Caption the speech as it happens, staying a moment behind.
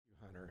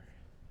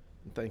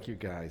Thank you,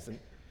 guys. And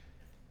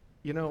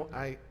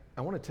I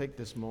want to take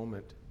this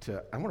moment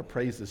I want to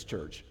praise this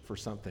church for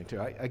something too.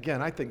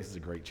 I think this is a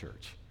great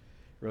church.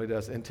 It really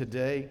does. And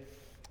today,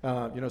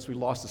 as we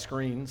lost the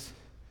screens,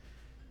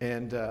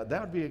 and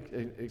that would be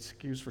an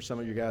excuse for some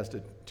of you guys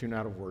to tune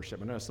out of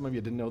worship. I know some of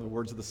you didn't know the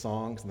words of the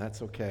songs, and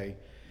that's okay.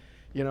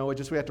 We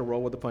have to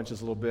roll with the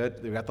punches a little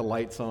bit. We got the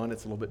lights on.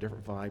 It's a little bit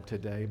different vibe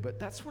today. But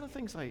that's one of the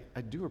things I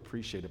do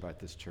appreciate about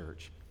this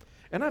church.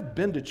 And I've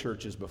been to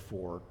churches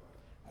before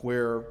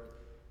where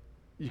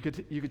you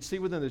could see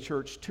within the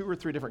church 2 or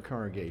 3 different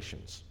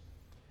congregations.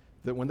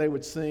 That when they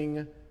would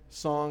sing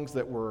songs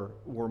that were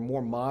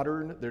more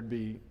modern, there'd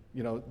be,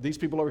 these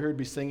people over here would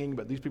be singing,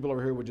 but these people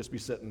over here would just be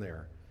sitting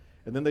there.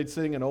 And then they'd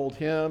sing an old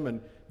hymn,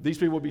 and these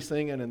people would be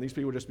singing, and these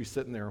people would just be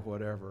sitting there or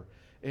whatever.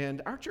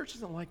 And our church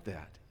isn't like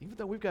that. Even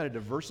though we've got a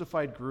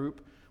diversified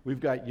group, we've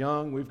got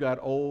young, we've got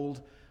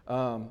old,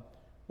 or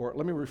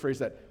let me rephrase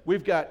that.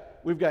 We've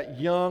got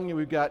young and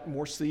we've got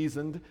more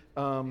seasoned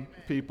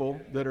people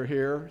that are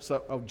here.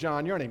 So,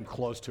 John, you aren't even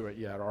close to it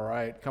yet, all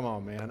right? Come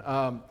on, man.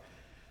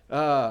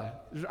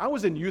 I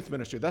was in youth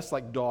ministry. That's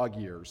like dog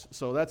years.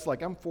 So that's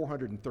like I'm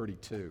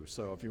 432.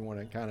 So if you want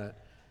to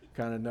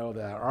kind of know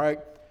that, all right?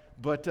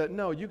 But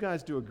no, you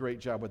guys do a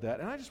great job with that,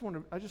 and I just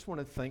want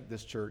to thank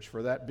this church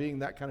for that being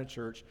that kind of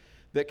church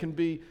that can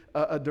be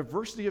a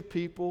diversity of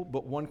people,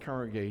 but one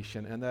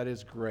congregation, and that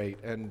is great.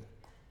 And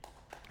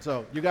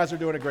so you guys are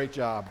doing a great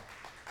job.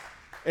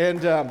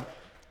 And it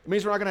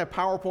means we're not going to have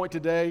PowerPoint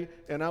today,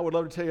 and I would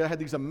love to tell you I had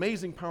these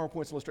amazing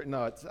PowerPoints illustrated.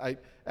 No,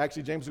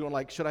 James was going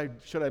like, should I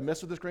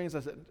mess with the screens? I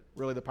said,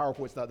 really, the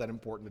PowerPoint's not that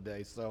important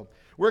today, so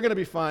we're going to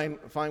be fine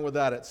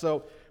without it.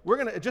 So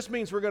it just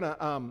means we're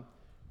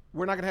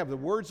not going to have the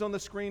words on the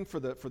screen for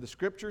the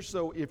scriptures.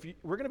 So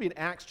we're going to be in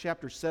Acts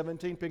chapter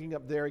 17, picking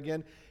up there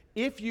again.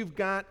 If you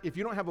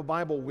don't have a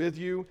Bible with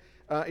you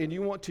and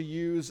you want to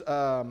use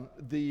the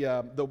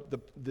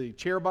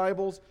chair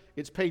Bibles,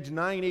 it's page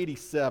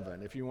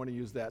 987 if you want to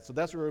use that. So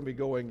that's where we're going to be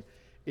going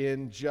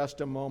in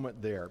just a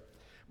moment there.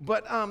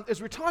 But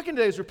as we're talking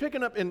today, as we're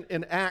picking up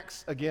in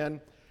Acts again,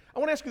 I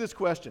want to ask you this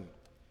question.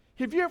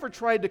 Have you ever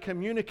tried to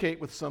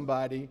communicate with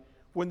somebody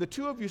when the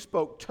two of you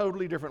spoke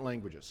totally different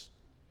languages?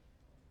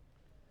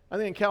 I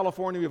think in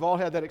California, we've all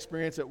had that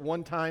experience at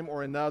one time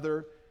or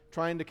another,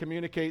 trying to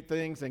communicate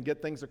things and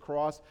get things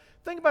across.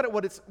 Think about it,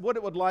 what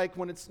it would like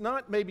when it's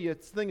not maybe a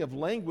thing of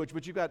language,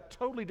 but you've got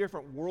totally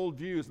different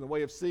worldviews and the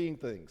way of seeing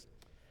things.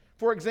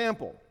 For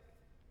example,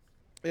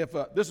 if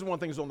this is one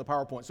thing that's on the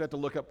PowerPoint, so I have to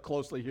look up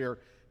closely here.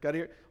 Got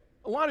here.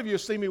 A lot of you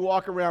have seen me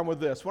walk around with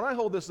this. When I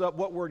hold this up,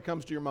 what word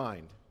comes to your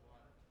mind?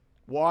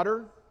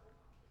 Water?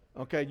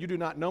 Okay, you do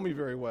not know me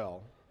very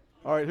well.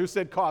 All right, who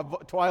said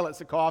toilets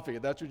and coffee?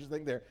 That's what you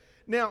think there.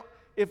 Now,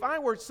 if I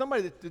were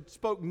somebody that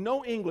spoke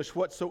no English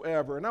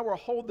whatsoever, and I were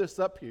to hold this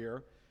up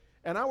here,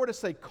 and I were to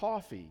say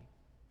coffee,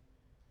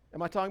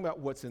 am I talking about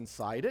what's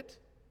inside it?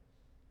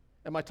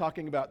 Am I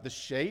talking about the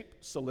shape,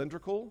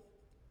 cylindrical,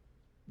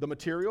 the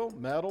material,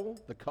 metal,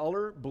 the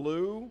color,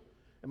 blue?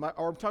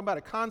 Or I'm talking about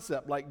a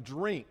concept like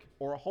drink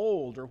or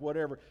hold or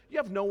whatever. You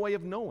have no way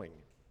of knowing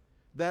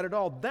that at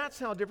all. That's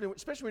how different,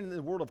 especially in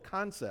the world of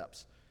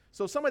concepts.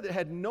 So somebody that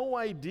had no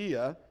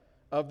idea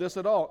of this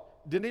at all.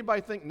 Did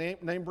anybody think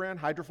name brand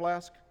Hydro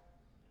Flask?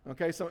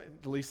 Okay, so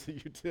Lisa,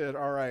 you did.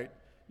 All right.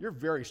 You're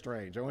very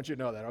strange. I want you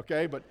to know that,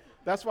 okay? But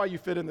that's why you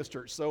fit in this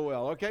church so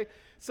well, okay?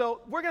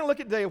 So we're going to look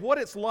at today what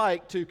it's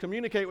like to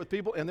communicate with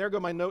people, and there go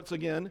my notes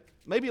again.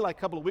 Maybe like a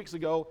couple of weeks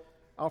ago,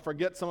 I'll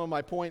forget some of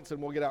my points and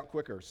we'll get out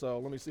quicker. So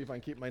let me see if I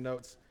can keep my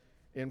notes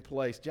in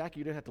place. Jackie,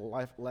 you didn't have to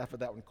laugh at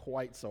that one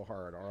quite so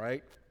hard, all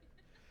right?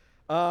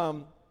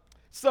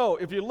 So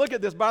if you look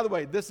at this, by the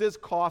way, this is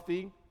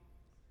coffee.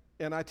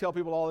 And I tell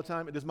people all the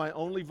time, it is my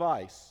only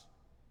vice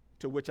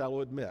to which I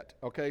will admit.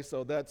 Okay,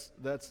 so that's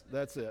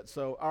it.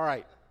 So, all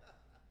right.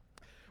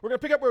 We're going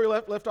to pick up where we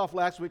left off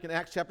last week in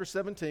Acts chapter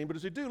 17. But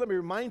as we do, let me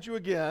remind you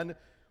again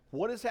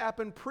what has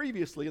happened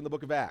previously in the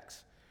book of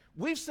Acts.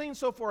 We've seen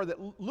so far that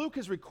Luke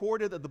has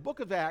recorded that the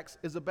book of Acts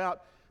is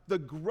about the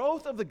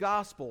growth of the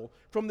gospel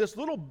from this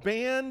little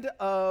band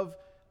of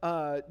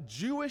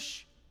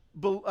Jewish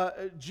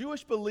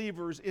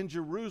believers in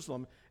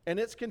Jerusalem, and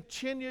it's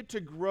continued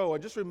to grow. I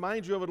just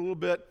remind you of it a little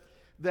bit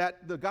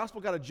that the gospel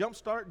got a jump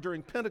start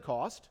during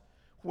Pentecost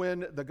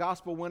when the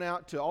gospel went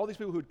out to all these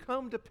people who'd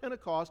come to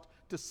Pentecost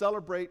to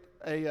celebrate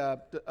a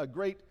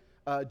great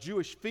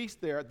Jewish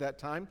feast there at that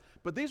time.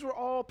 But these were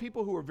all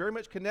people who were very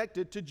much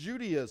connected to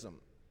Judaism.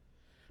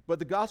 But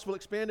the gospel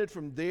expanded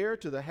from there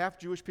to the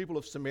half-Jewish people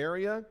of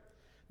Samaria.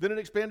 Then it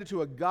expanded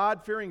to a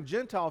God-fearing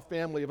Gentile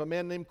family of a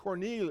man named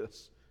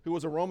Cornelius, who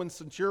was a Roman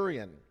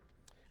centurion.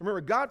 Remember,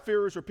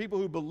 God-fearers were people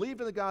who believed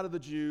in the God of the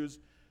Jews,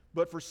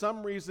 but for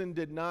some reason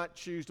did not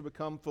choose to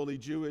become fully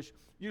Jewish,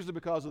 usually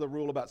because of the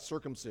rule about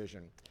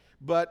circumcision.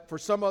 But for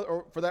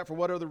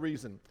what other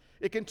reason?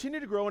 It continued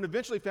to grow and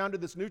eventually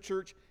founded this new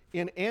church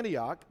in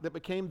Antioch that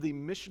became the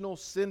missional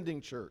sending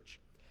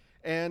church.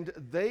 And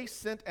they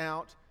sent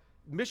out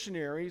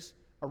missionaries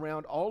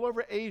around all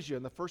over Asia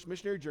in the first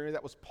missionary journey.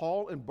 That was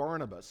Paul and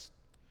Barnabas.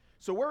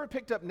 So where we're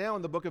picked up now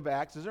in the book of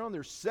Acts is they're on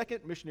their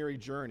second missionary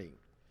journey.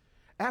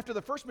 After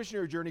the first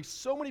missionary journey,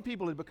 so many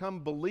people had become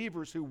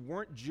believers who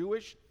weren't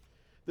Jewish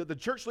that the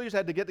church leaders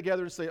had to get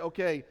together and say,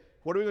 okay,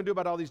 what are we going to do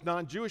about all these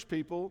non-Jewish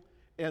people?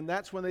 And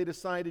that's when they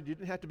decided you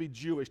didn't have to be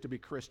Jewish to be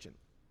Christian.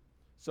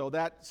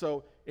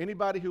 So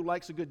anybody who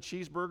likes a good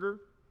cheeseburger,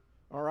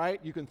 all right,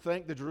 you can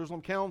thank the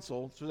Jerusalem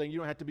Council so saying you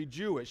don't have to be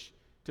Jewish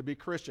to be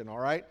Christian, all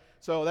right?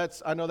 So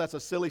I know that's a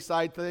silly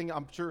side thing.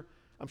 I'm sure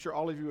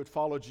all of you would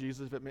follow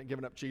Jesus if it meant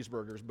giving up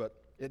cheeseburgers, but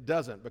it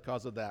doesn't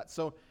because of that.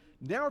 So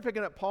now we're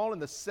picking up Paul in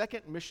the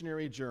second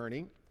missionary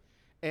journey,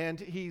 and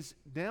he's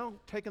now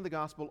taken the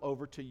gospel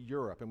over to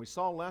Europe. And we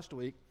saw last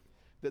week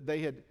that they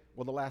had,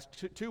 the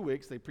last two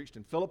weeks, they preached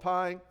in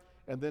Philippi,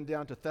 and then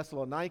down to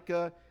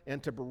Thessalonica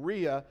and to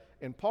Berea.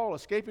 And Paul,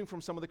 escaping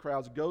from some of the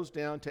crowds, goes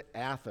down to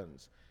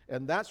Athens.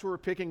 And that's where we're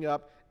picking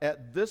up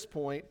at this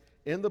point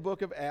in the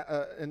book of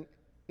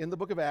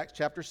Acts,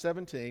 chapter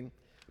 17.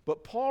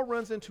 But Paul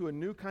runs into a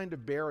new kind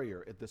of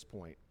barrier at this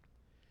point.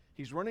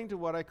 He's running to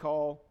what I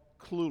call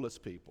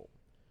clueless people.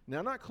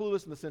 Now, not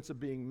clueless in the sense of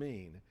being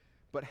mean,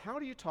 but how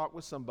do you talk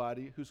with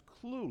somebody who's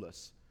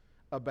clueless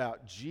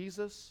about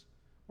Jesus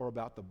or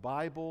about the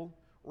Bible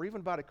or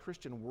even about a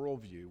Christian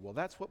worldview? Well,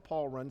 that's what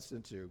Paul runs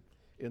into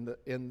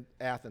in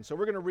Athens. So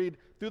we're going to read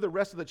through the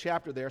rest of the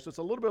chapter there. So it's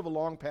a little bit of a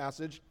long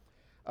passage,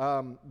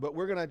 but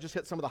we're going to just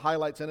hit some of the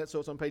highlights in it. So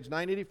it's on page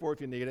 984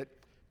 if you need it,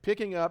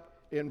 picking up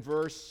in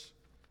verse,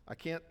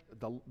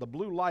 the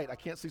blue light, I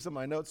can't see some of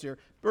my notes here.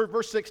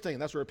 Verse 16,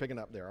 that's where we're picking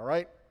up there, all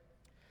right?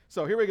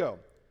 So here we go.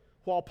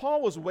 While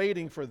Paul was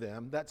waiting for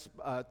them, that's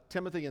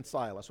Timothy and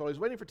Silas, while he was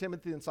waiting for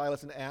Timothy and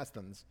Silas in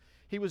Athens,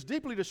 he was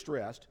deeply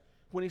distressed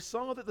when he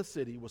saw that the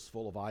city was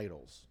full of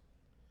idols.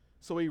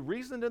 So he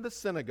reasoned in the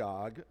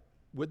synagogue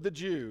with the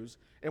Jews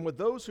and with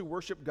those who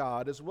worship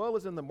God, as well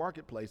as in the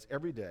marketplace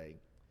every day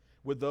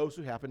with those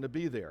who happened to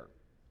be there.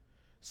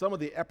 Some of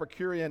the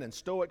Epicurean and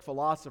Stoic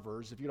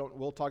philosophers,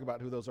 we'll talk about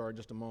who those are in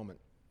just a moment,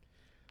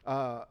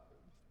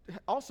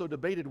 also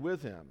debated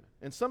with him.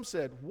 And some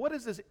said, "What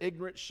is this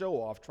ignorant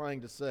show-off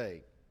trying to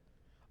say?"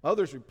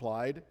 Others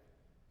replied,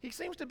 "He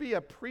seems to be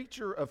a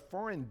preacher of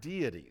foreign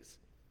deities,"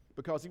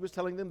 because he was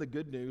telling them the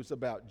good news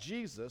about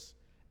Jesus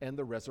and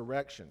the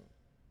resurrection.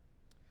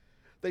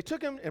 They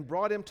took him and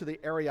brought him to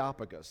the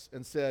Areopagus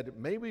and said,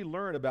 "May we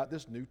learn about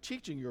this new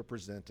teaching you're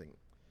presenting?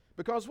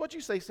 Because what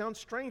you say sounds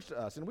strange to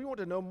us, and we want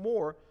to know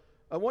more.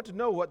 I want to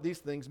know what these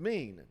things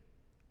mean."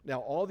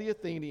 Now all the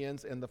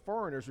Athenians and the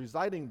foreigners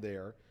residing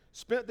there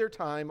spent their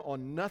time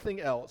on nothing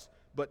else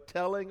but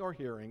telling or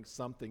hearing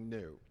something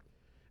new.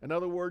 In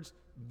other words,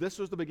 this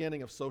was the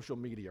beginning of social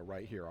media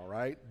right here, all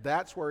right?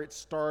 That's where it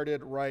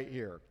started right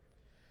here.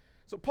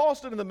 So Paul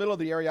stood in the middle of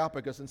the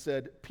Areopagus and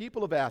said,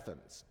 "People of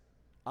Athens,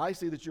 I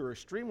see that you are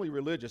extremely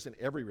religious in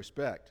every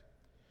respect.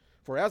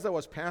 For as I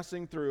was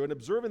passing through and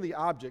observing the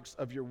objects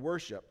of your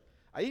worship,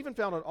 I even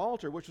found an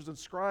altar which was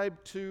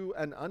inscribed to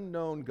an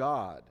unknown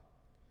God.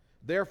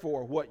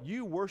 Therefore, what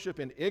you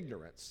worship in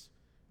ignorance,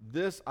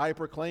 this I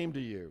proclaim to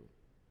you.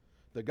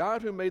 The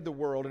God who made the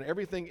world and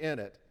everything in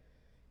it,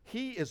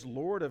 he is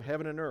Lord of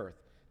heaven and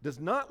earth, does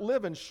not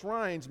live in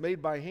shrines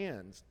made by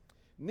hands,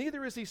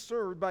 neither is he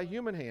served by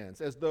human hands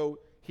as though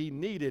he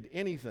needed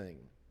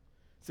anything,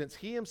 since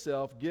he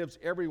himself gives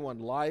everyone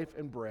life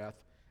and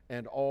breath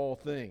and all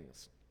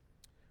things.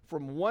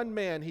 From one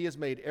man he has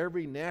made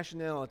every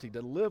nationality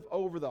to live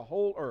over the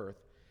whole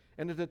earth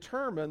and to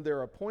determine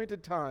their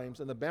appointed times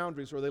and the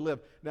boundaries where they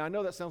live." Now, I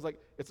know that sounds like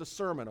it's a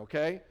sermon,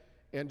 okay?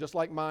 And just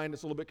like mine,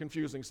 it's a little bit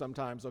confusing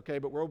sometimes, okay?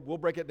 But we'll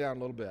break it down a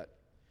little bit.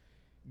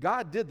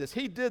 God did this.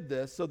 He did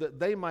this so that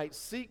they might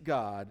seek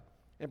God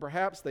and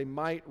perhaps they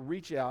might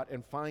reach out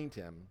and find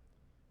him,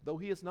 though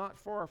he is not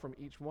far from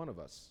each one of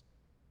us.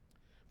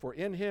 For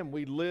in him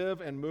we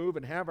live and move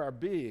and have our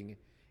being,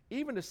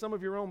 even as some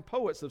of your own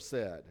poets have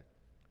said,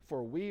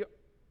 for we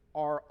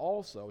are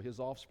also his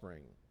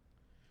offspring.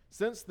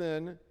 Since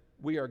then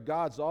we are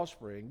God's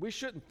offspring, we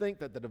shouldn't think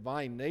that the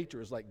divine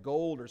nature is like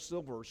gold or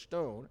silver or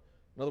stone,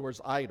 in other words,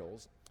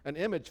 idols, an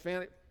image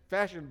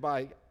fashioned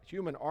by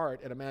human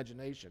art and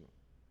imagination.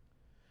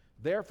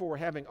 Therefore,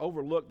 having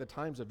overlooked the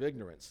times of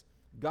ignorance,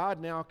 God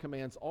now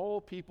commands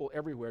all people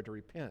everywhere to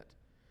repent,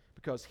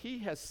 because he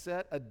has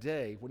set a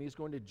day when he's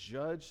going to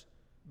judge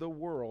the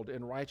world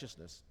in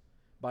righteousness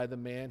by the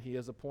man he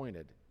has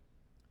appointed.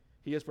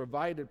 He has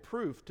provided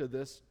proof to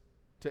this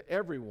to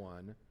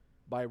everyone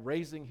by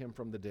raising him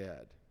from the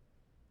dead.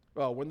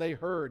 Well, when they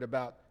heard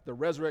about the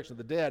resurrection of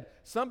the dead,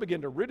 some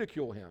began to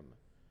ridicule him,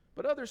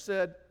 but others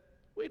said,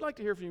 "We'd like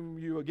to hear from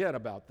you again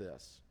about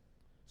this."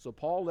 So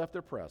Paul left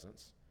their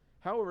presence.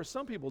 However,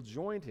 some people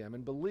joined him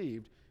and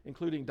believed,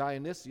 including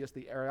Dionysius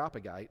the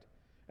Areopagite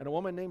and a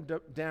woman named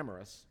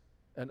Damaris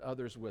and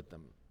others with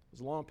them.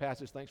 It's a long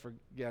passage. Thanks for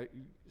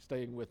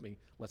staying with me.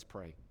 Let's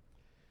pray.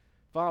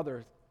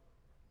 Father,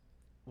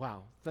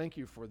 wow, thank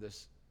you for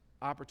this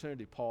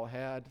opportunity Paul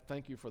had.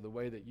 Thank you for the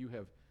way that you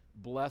have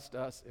blessed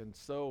us in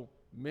so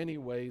many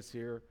ways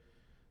here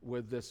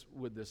with this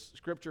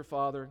scripture,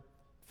 Father.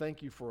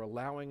 Thank you for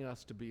allowing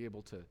us to be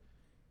able to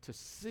to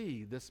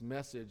see this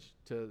message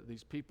to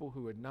these people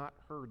who had not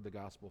heard the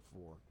gospel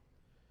before.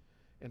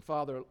 And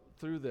Father,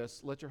 through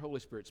this, let your Holy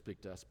Spirit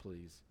speak to us,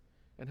 please,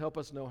 and help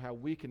us know how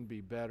we can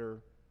be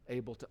better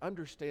able to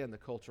understand the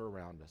culture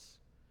around us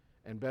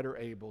and better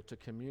able to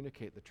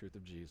communicate the truth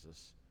of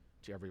Jesus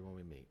to everyone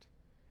we meet.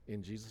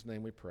 In Jesus'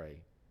 name we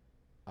pray.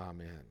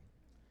 Amen.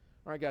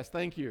 All right, guys,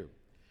 thank you.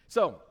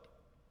 So,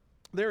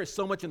 there is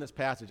so much in this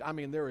passage. I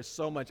mean, there is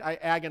so much. I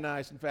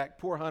agonized. In fact,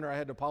 poor Hunter, I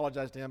had to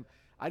apologize to him.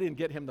 I didn't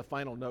get him the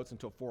final notes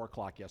until 4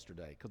 o'clock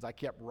yesterday because I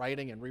kept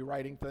writing and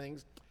rewriting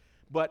things.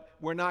 But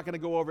we're not going to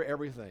go over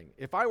everything.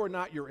 If I were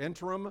not your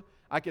interim,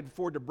 I could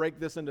afford to break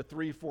this into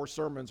 3-4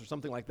 sermons or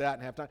something like that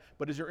and have time.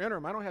 But as your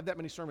interim, I don't have that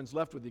many sermons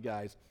left with you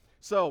guys.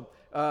 So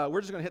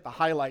we're just going to hit the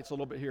highlights a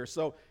little bit here.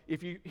 So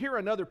if you hear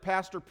another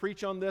pastor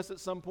preach on this at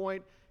some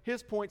point,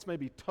 his points may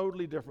be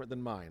totally different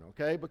than mine,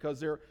 okay?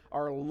 Because there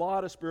are a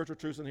lot of spiritual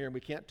truths in here, and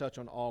we can't touch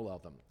on all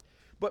of them.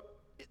 But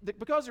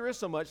because there is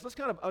so much, let's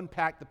kind of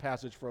unpack the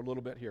passage for a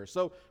little bit here.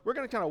 So we're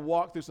going to kind of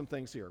walk through some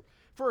things here.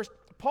 First,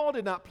 Paul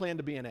did not plan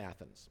to be in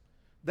Athens.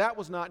 That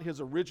was not his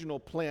original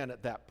plan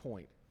at that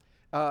point.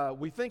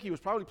 We think he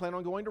was probably planning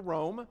on going to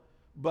Rome,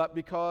 but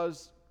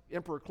because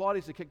Emperor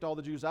Claudius had kicked all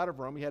the Jews out of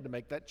Rome, he had to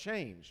make that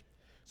change.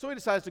 So he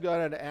decides to go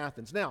down to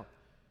Athens. Now,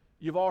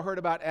 you've all heard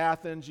about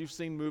Athens. You've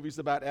seen movies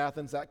about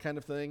Athens, that kind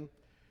of thing.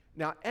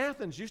 Now,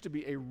 Athens used to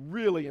be a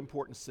really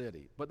important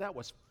city, but that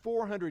was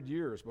 400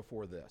 years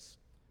before this.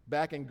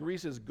 Back in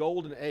Greece's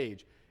golden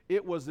age,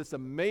 it was this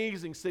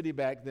amazing city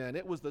back then.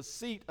 It was the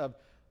seat of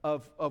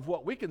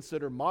what we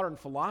consider modern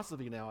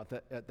philosophy now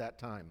at that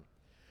time.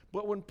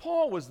 But when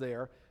Paul was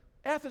there,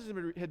 Athens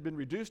had been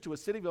reduced to a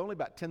city of only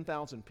about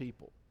 10,000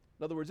 people.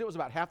 In other words, it was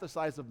about half the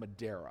size of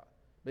Madeira,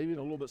 maybe even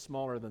a little bit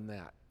smaller than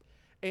that.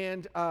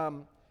 And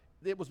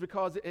it was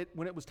because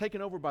when it was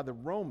taken over by the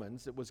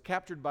Romans, it was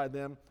captured by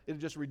them, it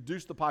just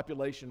reduced the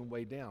population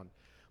way down.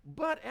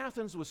 But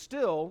Athens was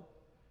still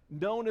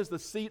known as the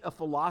seat of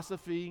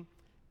philosophy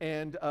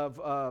and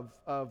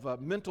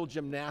of mental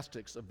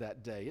gymnastics of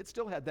that day. It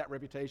still had that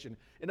reputation.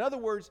 In other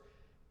words,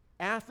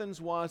 Athens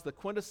was the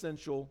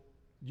quintessential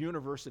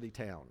university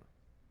town.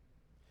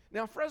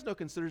 Now, Fresno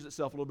considers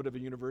itself a little bit of a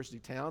university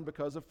town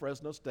because of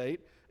Fresno State.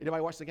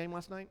 Anybody watch the game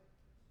last night?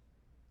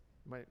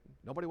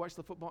 Nobody watched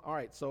the football? All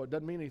right, so it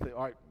doesn't mean anything.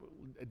 All right,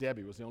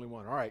 Debbie was the only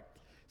one. All right.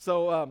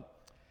 So,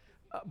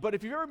 but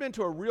if you've ever been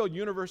to a real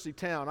university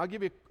town, I'll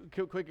give you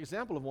a quick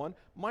example of one.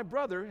 My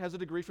brother has a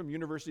degree from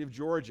University of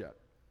Georgia,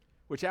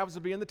 which happens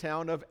to be in the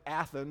town of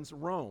Athens,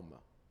 Rome.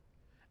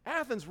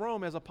 Athens,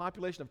 Rome has a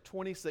population of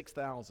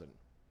 26,000.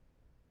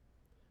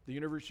 The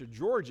University of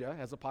Georgia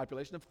has a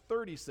population of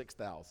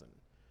 36,000.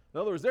 In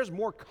other words, there's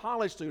more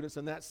college students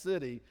in that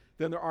city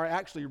than there are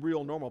actually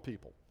real normal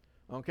people.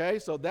 Okay,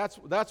 so that's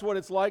what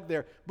it's like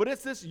there. But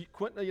it's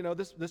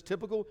this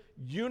typical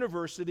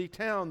university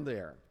town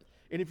there.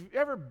 And if you've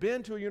ever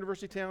been to a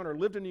university town or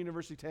lived in a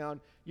university town,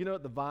 you know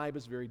the vibe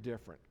is very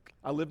different.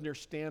 I lived near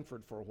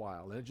Stanford for a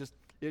while, and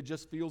it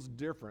just feels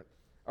different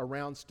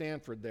around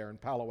Stanford there in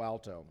Palo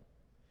Alto.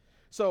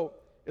 So,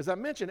 as I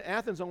mentioned,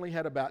 Athens only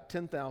had about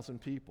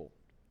 10,000 people.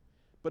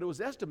 But it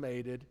was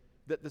estimated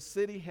that the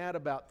city had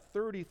about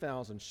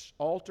 30,000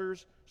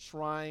 altars,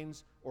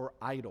 shrines, or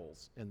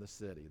idols in the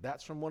city.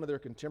 That's from one of their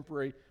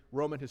contemporary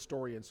Roman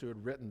historians who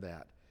had written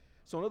that.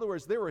 So in other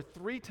words, there were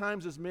 3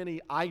 times as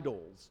many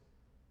idols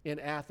in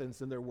Athens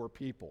than there were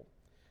people.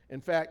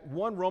 In fact,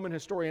 one Roman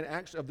historian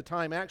of the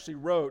time actually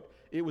wrote,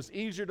 it was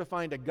easier to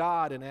find a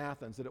god in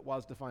Athens than it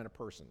was to find a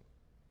person.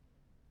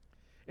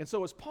 And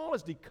so as Paul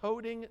is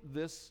decoding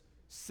this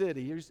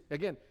city,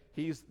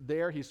 he's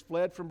there, he's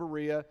fled from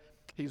Berea,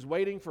 he's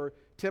waiting for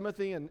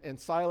Timothy and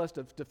Silas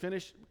to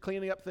finish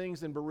cleaning up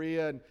things in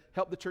Berea and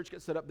help the church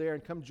get set up there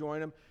and come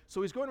join him.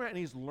 So he's going around and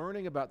he's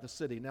learning about the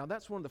city. Now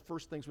that's one of the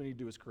first things we need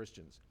to do as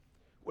Christians.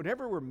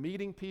 Whenever we're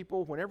meeting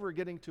people, whenever we're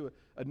getting to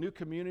a new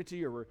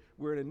community or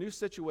we're in a new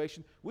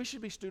situation, we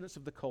should be students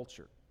of the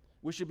culture.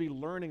 We should be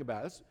learning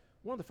about it. That's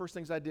one of the first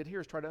things I did here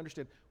is try to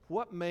understand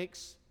what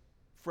makes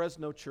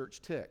Fresno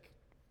Church tick.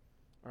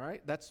 All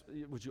right? That's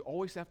what you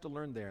always have to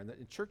learn there. And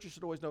churches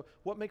should always know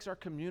what makes our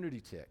community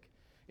tick.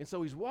 And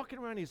so he's walking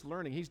around, he's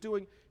learning. He's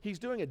doing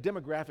a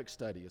demographic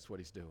study is what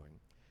he's doing.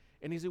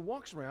 And as he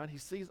walks around, he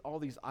sees all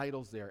these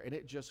idols there, and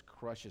it just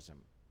crushes him.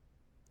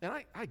 And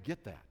I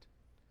get that.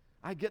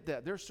 I get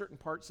that. There are certain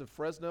parts of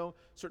Fresno,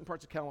 certain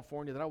parts of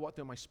California that I walk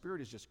through, and my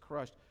spirit is just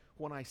crushed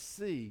when I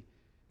see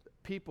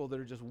people that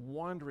are just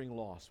wandering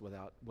lost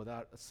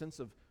without a sense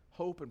of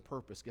hope and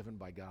purpose given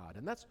by God.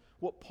 And that's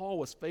what Paul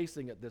was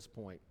facing at this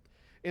point.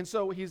 And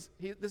so this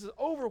is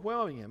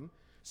overwhelming him.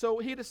 So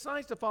he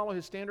decides to follow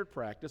his standard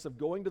practice of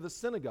going to the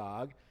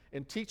synagogue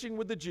and teaching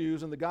with the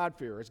Jews and the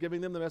God-fearers, giving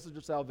them the message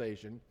of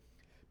salvation.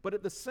 But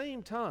at the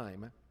same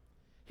time,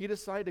 he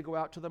decided to go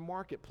out to the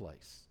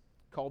marketplace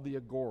called the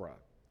Agora.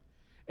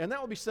 And that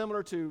would be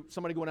similar to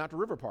somebody going out to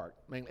River Park.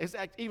 I mean, it's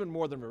even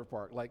more than River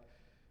Park. Like,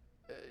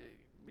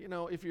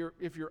 if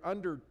you're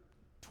under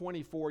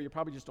 24, you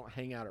probably just don't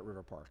hang out at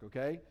River Park,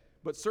 okay?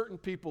 But certain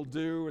people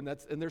do,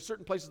 and there's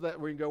certain places that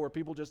we can go where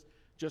people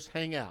just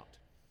hang out.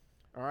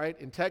 All right,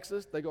 in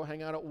Texas, they go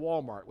hang out at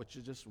Walmart, which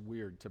is just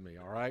weird to me,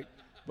 all right?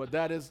 But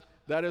that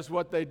is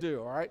what they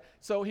do, all right?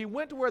 So he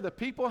went to where the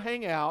people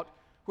hang out,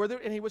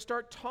 and he would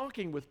start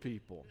talking with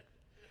people.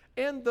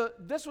 And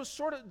this was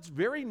sort of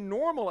very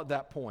normal at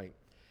that point.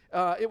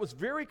 It was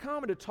very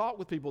common to talk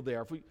with people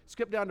there. If we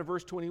skip down to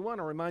verse 21,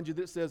 I'll remind you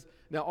that it says,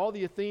 now all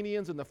the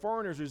Athenians and the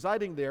foreigners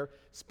residing there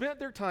spent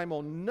their time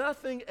on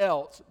nothing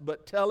else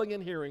but telling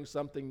and hearing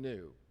something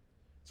new.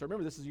 So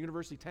remember, this is a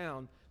university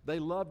town. They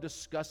love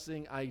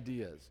discussing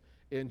ideas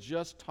and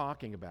just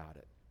talking about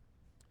it.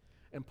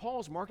 And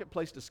Paul's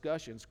marketplace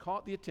discussions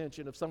caught the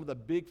attention of some of the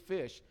big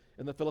fish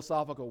in the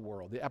philosophical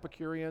world, the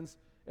Epicureans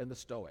and the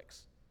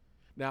Stoics.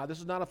 Now, this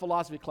is not a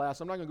philosophy class.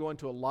 I'm not going to go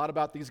into a lot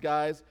about these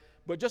guys,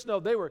 but just know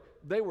they were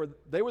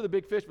the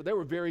big fish, but they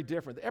were very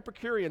different. The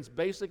Epicureans,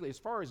 basically, as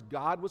far as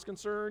God was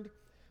concerned,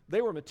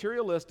 they were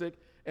materialistic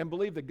and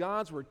believed the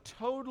gods were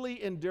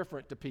totally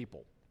indifferent to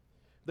people.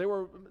 They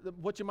were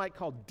what you might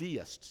call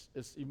deists.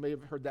 You may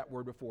have heard that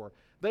word before.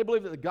 They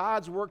believed that the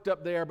gods worked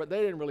up there, but they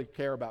didn't really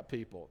care about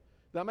people.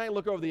 They might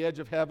look over the edge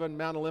of heaven,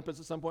 Mount Olympus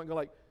at some point, and go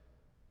like,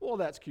 well,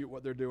 that's cute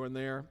what they're doing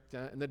there,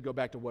 and then go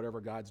back to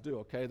whatever gods do,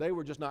 okay? They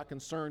were just not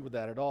concerned with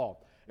that at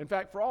all. In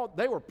fact,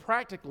 they were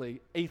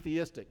practically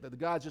atheistic, that the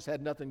gods just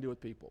had nothing to do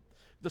with people.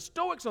 The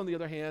Stoics, on the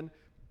other hand,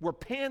 were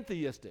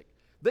pantheistic.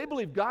 They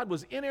believed God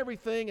was in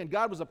everything, and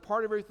God was a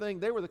part of everything.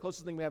 They were the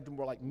closest thing we have to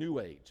more like New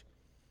Age.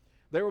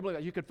 They were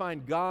believing you could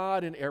find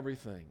God in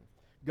everything.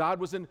 God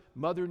was in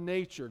Mother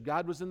Nature.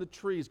 God was in the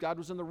trees. God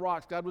was in the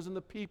rocks. God was in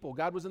the people.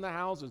 God was in the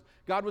houses.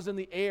 God was in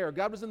the air.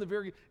 God was in the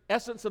very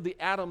essence of the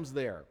atoms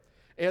there.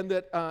 And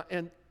that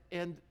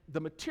and the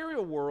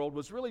material world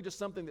was really just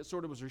something that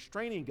sort of was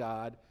restraining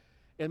God.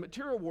 And the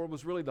material world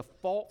was really the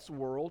false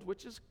world,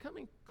 which is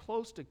coming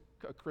close to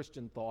a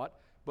Christian thought,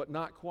 but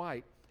not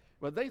quite.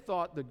 But they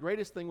thought the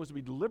greatest thing was to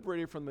be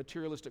liberated from the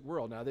materialistic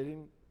world. Now, they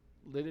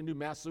didn't do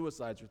mass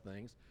suicides or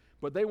things,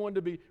 but they wanted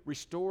to be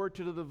restored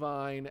to the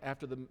divine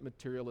after the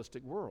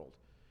materialistic world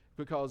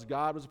because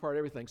God was a part of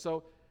everything.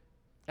 So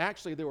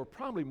actually, they were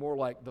probably more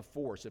like the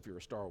Force if you're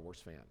a Star Wars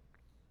fan.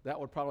 That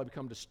would probably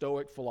become the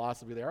Stoic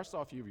philosophy there. I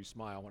saw a few of you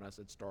smile when I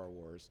said Star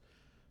Wars.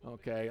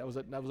 Okay, that was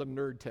a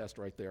nerd test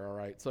right there, all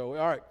right.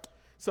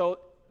 So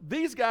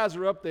these guys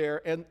are up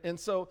there, and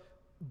so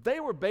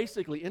they were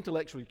basically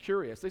intellectually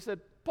curious. They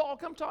said, Paul,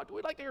 come talk to us.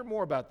 We'd like to hear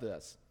more about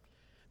this.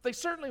 They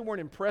certainly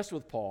weren't impressed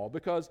with Paul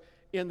because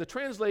in the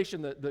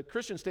translation, the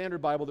Christian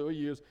Standard Bible that we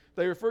use,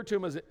 they referred to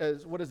him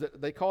as what is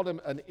it? They called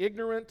him an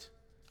ignorant,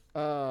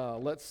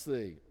 let's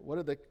see, what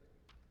did they,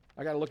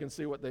 I got to look and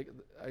see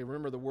I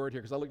remember the word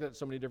here because I looked at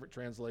so many different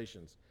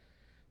translations.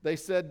 They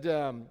said,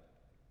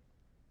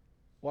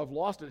 well, I've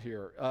lost it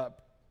here.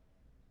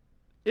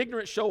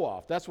 Ignorant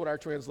show-off, that's what our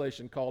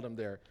translation called him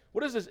there.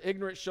 What is this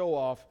ignorant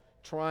show-off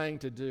trying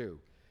to do?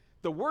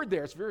 The word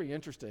there is very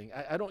interesting.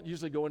 I don't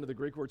usually go into the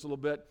Greek words a little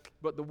bit,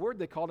 but the word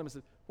they called him is,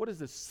 what is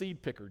this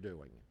seed picker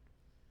doing?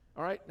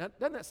 All right, now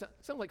doesn't that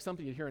sound like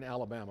something you'd hear in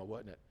Alabama,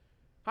 wouldn't it?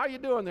 How you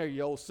doing there,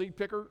 you old seed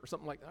picker, or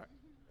something like that?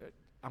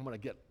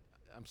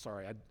 I'm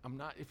sorry, I'm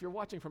not, if you're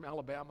watching from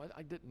Alabama,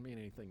 I didn't mean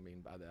anything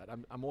mean by that.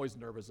 I'm always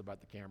nervous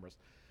about the cameras.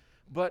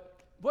 But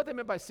what they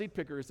meant by seed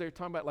picker is they're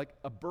talking about like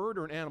a bird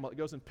or an animal that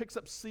goes and picks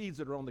up seeds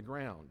that are on the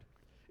ground.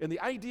 And the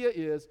idea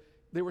is,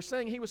 they were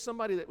saying he was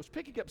somebody that was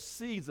picking up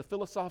seeds of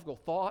philosophical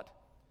thought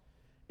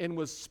and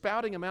was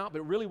spouting them out,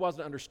 but really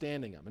wasn't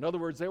understanding them. In other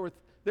words,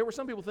 there were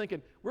some people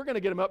thinking, we're going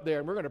to get him up there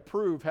and we're going to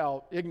prove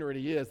how ignorant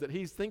he is, that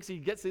he thinks he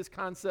gets his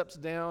concepts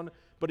down,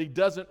 but he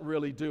doesn't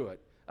really do it.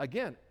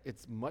 Again,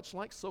 it's much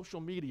like social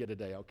media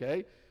today,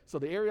 okay? So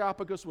the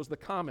Areopagus was the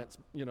comments,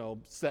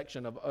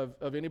 section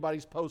of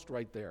anybody's post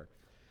right there.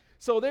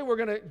 So they were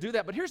going to do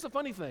that. But here's the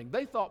funny thing.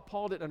 They thought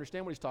Paul didn't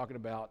understand what he's talking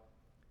about.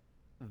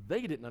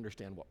 They didn't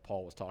understand what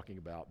Paul was talking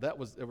about.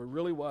 There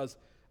really was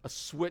a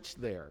switch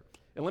there.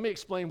 And let me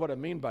explain what I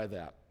mean by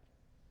that.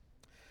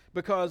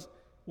 Because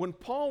when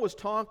Paul was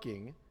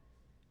talking,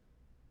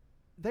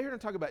 they were going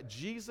to talk about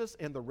Jesus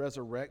and the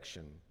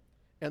resurrection.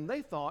 And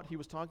they thought he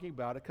was talking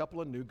about a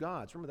couple of new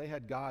gods. Remember, they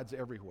had gods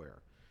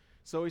everywhere.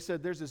 So he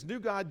said, there's this new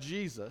God,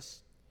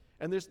 Jesus,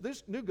 and there's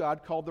this new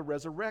God called the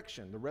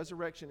resurrection. The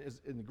resurrection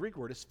is, in the Greek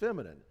word, is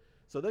feminine.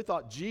 So they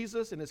thought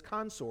Jesus and his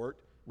consort,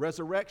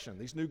 resurrection,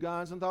 these new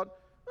gods, and thought,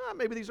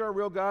 maybe these are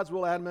real gods.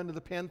 We'll add them into the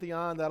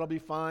pantheon. That'll be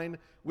fine.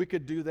 We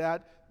could do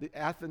that. The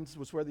Athens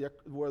was where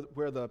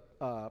the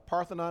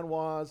Parthenon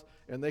was,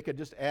 and they could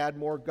just add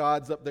more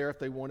gods up there if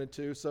they wanted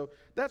to. So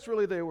that's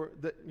really they were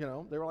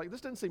like,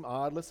 this doesn't seem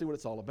odd. Let's see what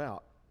it's all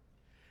about.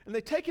 And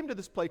they take him to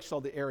this place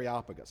called the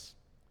Areopagus.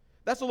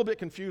 That's a little bit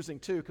confusing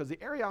too, because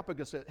the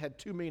Areopagus had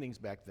two meanings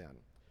back then.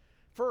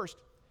 First,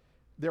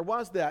 there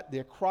was the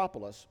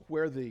Acropolis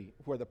where the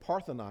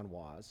Parthenon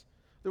was.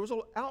 There was a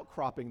little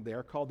outcropping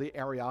there called the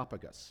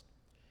Areopagus.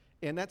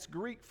 And that's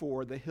Greek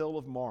for the hill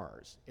of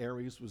Mars.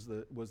 Ares was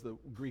the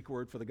Greek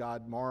word for the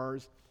god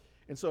Mars.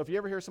 And so if you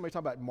ever hear somebody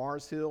talk about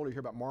Mars Hill or you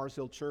hear about Mars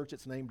Hill Church,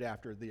 it's named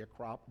after the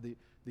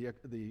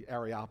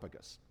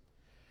Areopagus.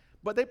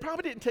 But they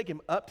probably didn't take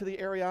him up to the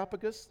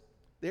Areopagus.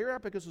 The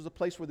Areopagus was a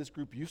place where this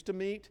group used to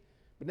meet,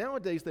 But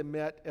nowadays they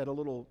met at a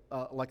little,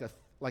 like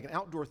an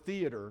outdoor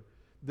theater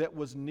that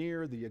was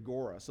near the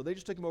Agora. So they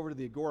just took him over to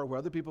the Agora where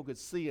other people could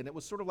see, and it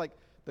was sort of like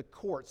the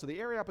court. So the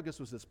Areopagus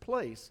was this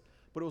place,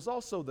 but it was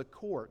also the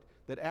court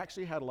that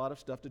actually had a lot of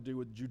stuff to do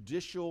with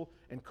judicial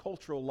and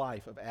cultural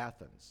life of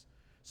Athens.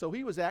 So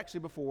he was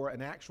actually before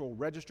an actual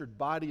registered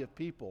body of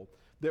people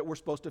that were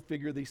supposed to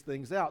figure these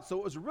things out. So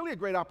it was really a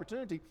great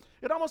opportunity.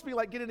 It'd almost be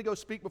like getting to go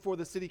speak before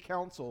the city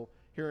council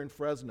here in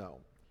Fresno.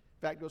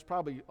 In fact, it was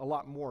probably a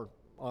lot more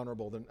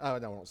honorable than, oh,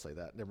 no, I won't say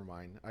that. Never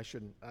mind. I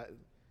shouldn't.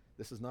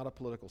 This is not a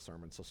political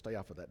sermon, so stay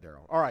off of that,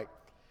 Daryl. All right.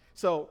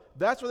 So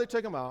that's where they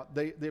took him out.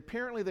 They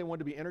apparently they wanted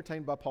to be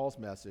entertained by Paul's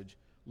message,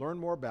 learn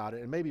more about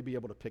it, and maybe be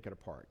able to pick it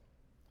apart.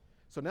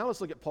 So now let's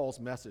look at Paul's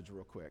message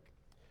real quick.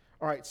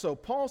 All right, so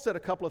Paul said a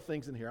couple of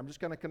things in here. I'm just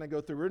going to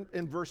go through. We're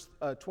in verse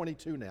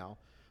 22 now.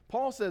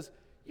 Paul says,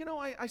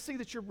 I see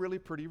that you're really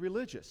pretty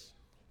religious.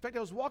 In fact,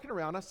 I was walking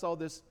around, I saw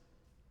this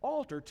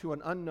altar to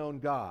an unknown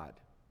God.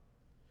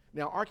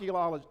 Now,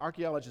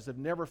 archaeologists have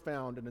never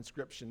found an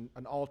inscription,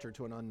 an altar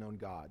to an unknown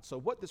God. So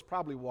what this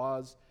probably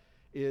was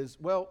is,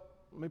 well,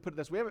 let me put it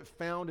this way. We haven't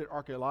found it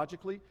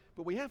archaeologically,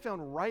 but we have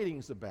found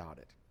writings about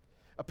it.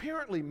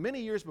 Apparently,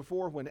 many years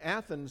before, when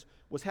Athens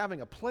was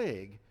having a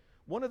plague,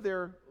 one of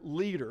their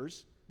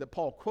leaders, that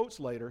Paul quotes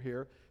later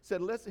here,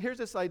 said, here's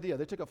this idea.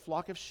 They took a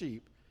flock of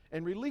sheep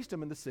and released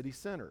them in the city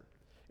center.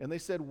 And they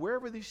said,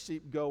 wherever these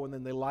sheep go and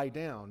then they lie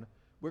down,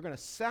 we're going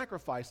to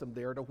sacrifice them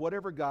there to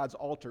whatever God's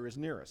altar is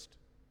nearest.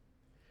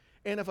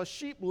 And if a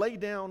sheep lay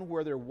down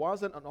where there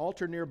wasn't an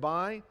altar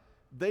nearby,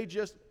 they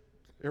just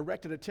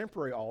erected a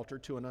temporary altar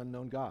to an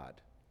unknown God.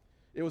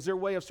 It was their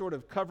way of sort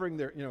of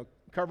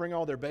covering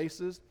all their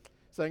bases,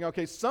 saying,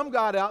 okay, some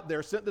God out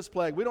there sent this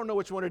plague. We don't know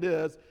which one it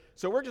is,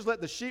 so we're just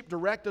letting the sheep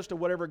direct us to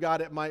whatever God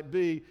it might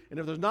be. And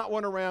if there's not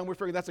one around, we're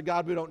figuring that's a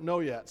God we don't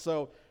know yet.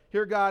 So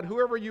here, God,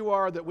 whoever you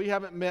are that we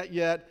haven't met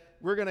yet,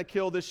 we're going to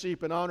kill this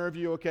sheep in honor of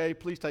you, okay?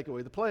 Please take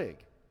away the plague.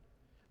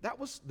 That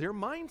was their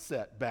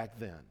mindset back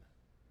then,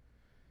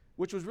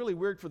 which was really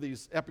weird for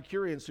these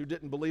Epicureans who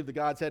didn't believe the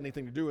gods had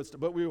anything to do with it.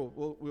 But we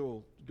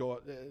will go.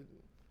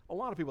 A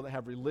lot of people that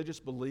have religious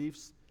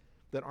beliefs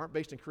that aren't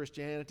based in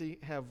Christianity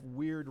have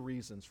weird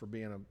reasons for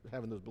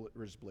having those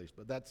religious beliefs.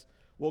 But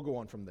we'll go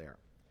on from there.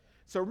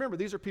 So remember,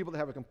 these are people that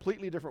have a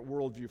completely different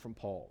worldview from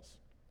Paul's.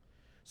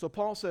 So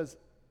Paul says,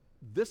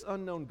 this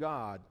unknown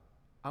God,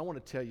 I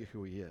want to tell you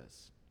who he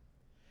is.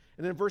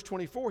 And then in verse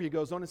 24, he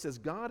goes on and says,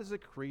 God is the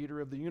creator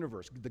of the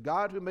universe, the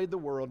God who made the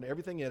world and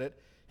everything in it.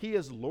 He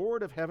is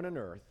Lord of heaven and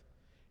earth,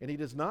 and he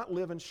does not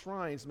live in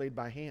shrines made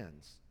by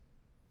hands.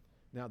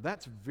 Now,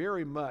 that's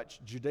very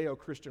much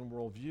Judeo-Christian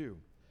worldview.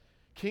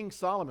 King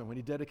Solomon, when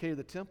he dedicated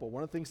the temple,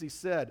 one of the things he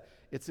said,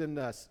 it's in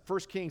 1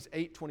 Kings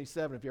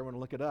 8:27, if you ever want to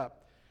look it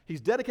up.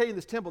 He's dedicating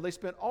this temple. They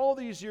spent all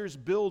these years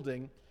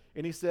building,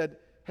 and he said,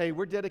 hey,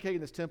 we're dedicating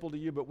this temple to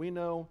you, but we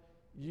know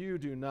you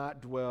do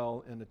not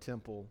dwell in a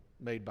temple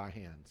made by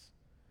hands.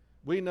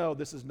 We know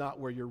this is not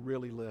where you're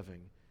really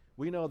living.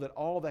 We know that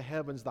all the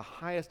heavens, the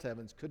highest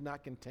heavens, could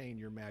not contain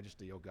your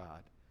majesty, O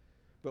God.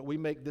 But we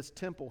make this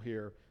temple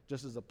here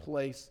just as a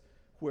place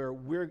where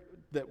we're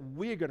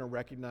going to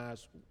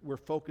recognize we're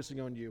focusing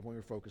on you when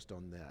we're focused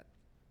on that.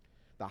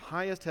 The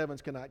highest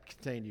heavens cannot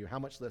contain you. How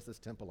much less this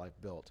temple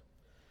I've built?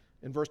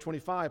 In verse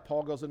 25,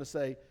 Paul goes on to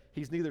say,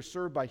 he's neither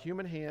served by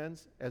human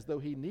hands as though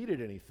he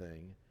needed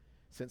anything,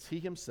 since he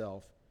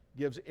himself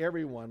gives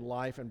everyone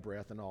life and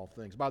breath and all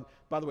things. By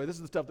the way, this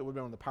is the stuff that would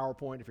be on the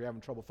PowerPoint if you're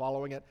having trouble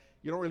following it.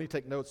 You don't really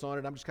take notes on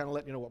it. I'm just kind of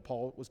letting you know what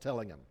Paul was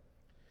telling him.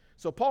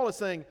 So Paul is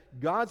saying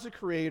God's the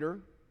creator,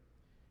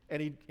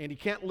 and he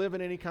can't live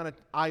in any kind of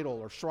idol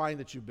or shrine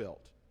that you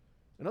built.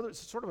 In other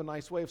words, it's sort of a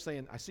nice way of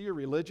saying, I see you're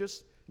religious,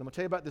 and I'm going to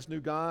tell you about this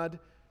new God,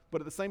 but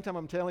at the same time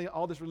I'm telling you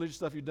all this religious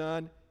stuff you've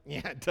done,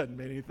 it doesn't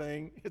mean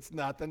anything. It's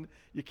nothing.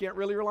 You can't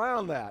really rely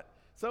on that.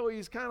 So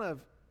he's kind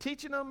of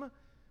teaching them,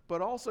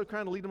 but also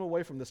trying to lead them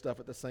away from this stuff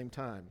at the same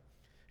time.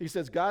 He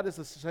says God is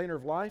the sustainer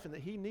of life and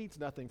that he needs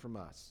nothing from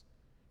us.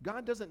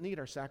 God doesn't need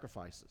our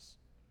sacrifices.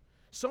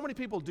 So many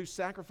people do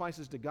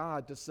sacrifices to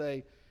God to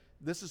say,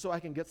 this is so I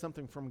can get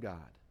something from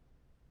God.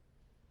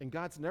 And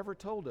God's never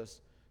told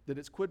us that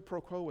it's quid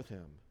pro quo with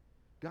him.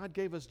 God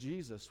gave us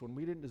Jesus when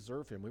we didn't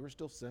deserve him. We were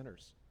still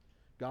sinners.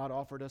 God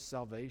offered us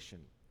salvation.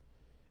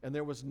 And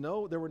there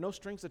were no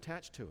strings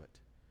attached to it.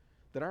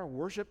 That our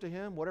worship to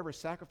him, whatever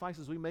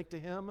sacrifices we make to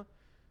him,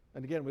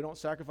 and again, we don't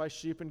sacrifice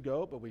sheep and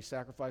goat, but we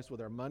sacrifice with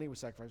our money, we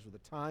sacrifice with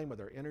the time, with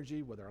our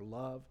energy, with our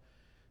love,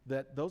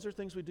 that those are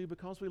things we do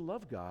because we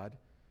love God,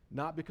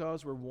 not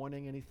because we're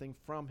wanting anything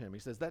from him. He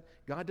says that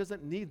God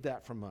doesn't need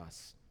that from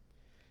us.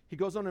 He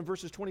goes on in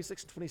verses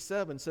 26 and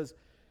 27, says,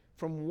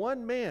 from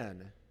one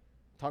man,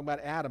 talking about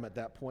Adam at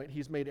that point,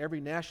 he's made every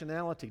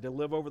nationality to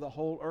live over the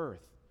whole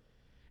earth.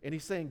 And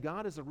he's saying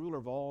God is the ruler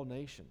of all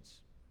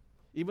nations.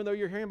 Even though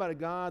you're hearing about a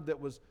God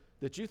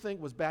that you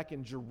think was back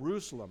in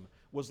Jerusalem,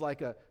 was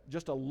like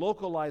just a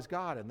localized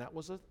God, and that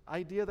was an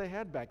idea they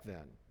had back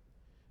then.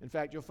 In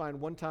fact, you'll find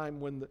one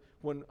time when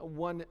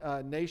one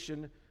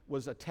nation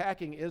was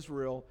attacking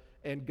Israel,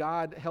 and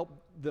God helped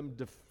them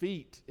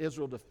defeat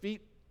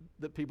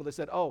the people that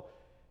said, oh,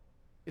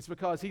 it's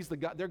because he's the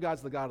God, their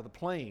God's the God of the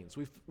plains.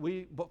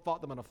 We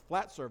fought them on a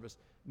flat surface.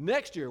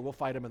 Next year, we'll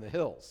fight them in the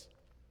hills.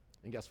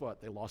 And guess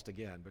what? They lost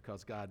again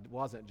because God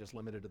wasn't just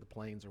limited to the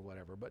plains or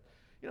whatever. But,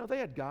 they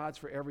had gods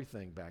for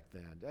everything back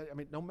then. I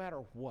mean, no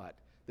matter what,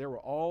 there were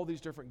all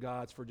these different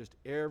gods for just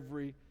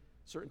every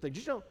certain thing.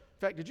 In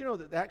fact, did you know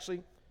that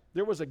actually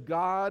there was a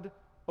god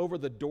over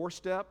the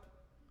doorstep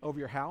of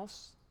your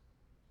house?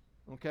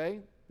 Okay?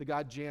 The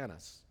god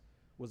Janus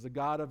was the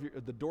god of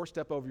the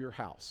doorstep over your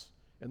house.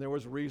 And there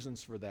was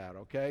reasons for that,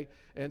 okay?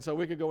 And so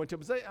we could go into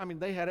it. But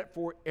they had it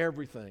for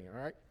everything,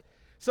 all right?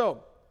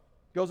 So,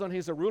 goes on,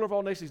 he's a ruler of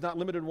all nations. He's not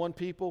limited to one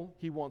people.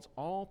 He wants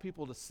all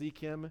people to seek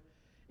him.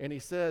 And he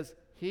says,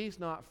 he's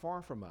not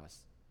far from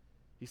us.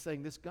 He's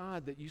saying, this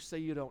God that you say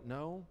you don't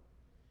know,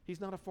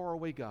 he's not a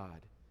faraway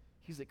God.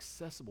 He's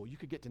accessible. You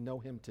could get to know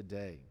him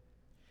today.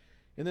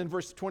 And then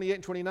verse 28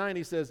 and 29,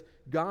 he says,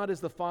 God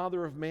is the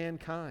Father of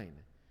mankind.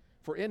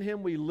 For in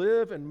him we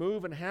live and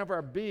move and have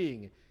our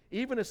being,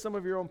 even as some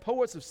of your own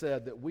poets have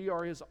said, that we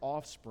are his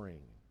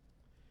offspring.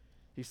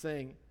 He's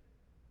saying,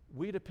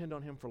 we depend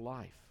on him for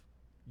life.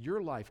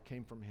 Your life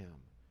came from him.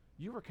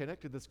 You are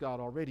connected to this God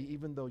already,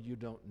 even though you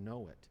don't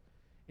know it.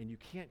 And you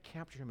can't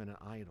capture him in an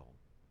idol.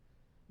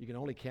 You can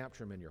only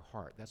capture him in your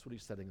heart. That's what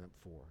he's setting them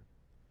for.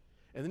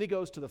 And then he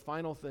goes to the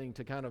final thing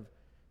to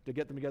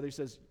get them together. He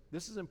says,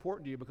 this is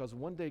important to you because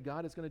one day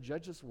God is going to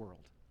judge this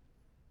world.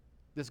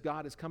 This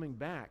God is coming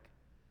back.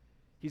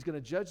 He's going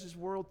to judge this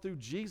world through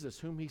Jesus,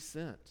 whom he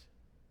sent.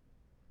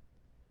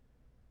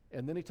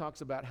 And then he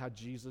talks about how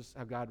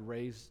God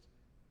raised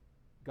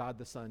God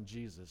the Son,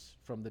 Jesus,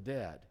 from the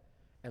dead.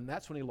 And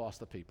that's when he lost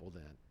the people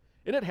then.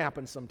 And it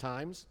happens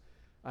sometimes.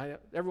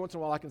 Every once in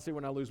a while I can see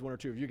when I lose one or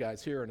two of you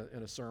guys here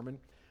in a sermon.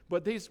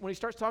 But when he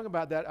starts talking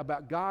about that,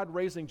 about God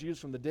raising Jesus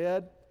from the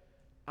dead,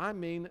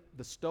 the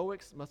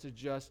Stoics must have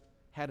just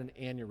had an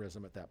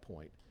aneurysm at that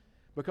point.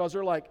 Because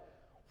they're like,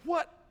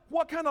 what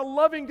kind of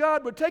loving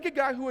God would take a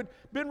guy who had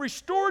been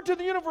restored to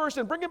the universe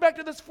and bring him back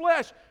to this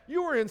flesh?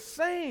 You are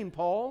insane,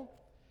 Paul.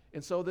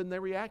 And so then they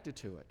reacted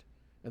to it.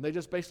 And they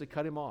just basically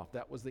cut him off.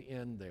 That was the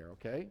end there,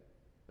 okay?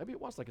 Maybe it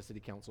was like a city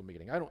council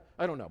meeting. I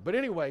don't know. But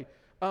anyway,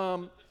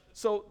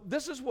 so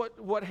this is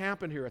what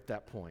happened here at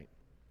that point.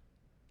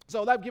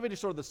 So I've given you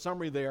sort of the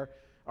summary there.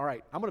 All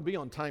right, I'm going to be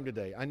on time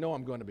today. I know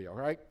I'm going to be, all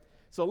right?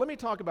 So let me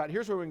talk about,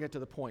 here's where we can get to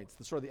the points,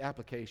 the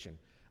application.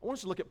 I want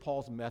us to look at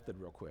Paul's method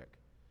real quick.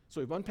 So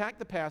we've unpacked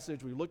the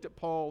passage. We looked at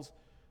Paul's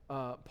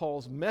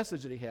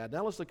message that he had.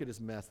 Now let's look at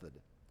his method.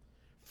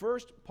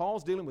 First,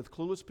 Paul's dealing with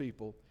clueless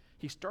people.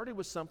 He started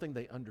with something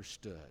they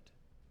understood,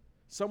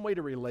 some way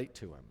to relate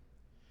to him.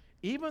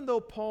 Even though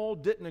Paul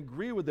didn't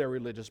agree with their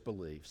religious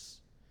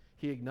beliefs,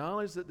 he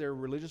acknowledged that their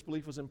religious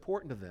belief was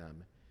important to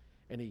them,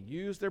 and he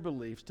used their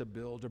beliefs to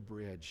build a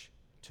bridge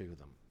to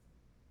them.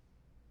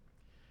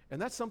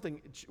 And that's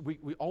something we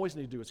always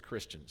need to do as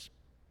Christians.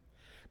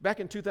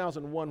 Back in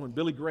 2001, when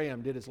Billy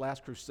Graham did his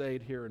last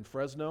crusade here in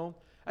Fresno,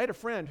 I had a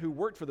friend who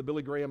worked for the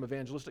Billy Graham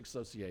Evangelistic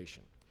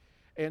Association.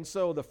 And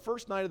so the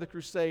first night of the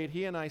crusade,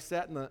 he and I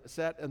sat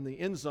in the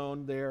end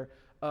zone there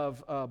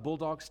of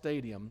Bulldog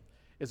Stadium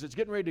as it's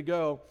getting ready to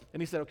go,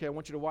 and he said, okay, I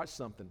want you to watch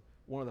something.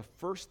 One of the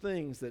first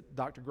things that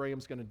Dr.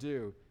 Graham's going to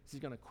do is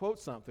he's going to quote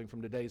something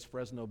from today's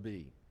Fresno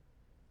Bee.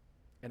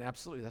 And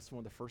absolutely, that's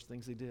one of the first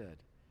things he did.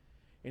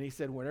 And he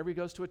said whenever he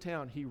goes to a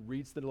town, he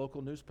reads the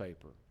local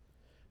newspaper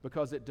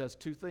because it does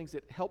two things.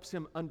 It helps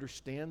him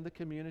understand the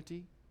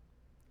community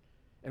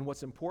and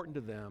what's important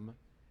to them,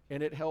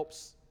 and it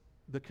helps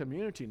the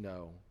community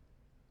know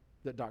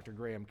that Dr.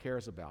 Graham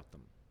cares about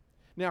them.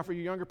 Now, for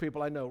you younger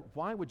people, I know,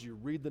 why would you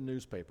read the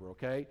newspaper,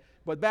 okay?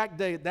 But back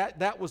then,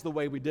 that was the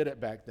way we did it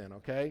back then,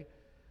 okay?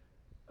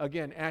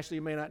 Again, Ashley,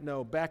 you may not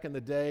know, back in the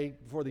day,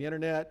 before the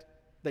internet,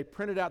 they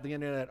printed out the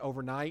internet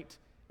overnight,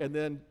 and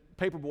then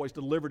paper boys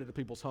delivered it to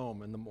people's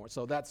home in the morning.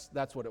 So that's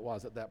what it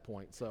was at that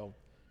point. So,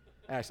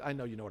 Ashley, I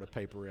know you know what a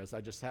paper is.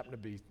 I just happened to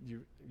be,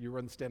 you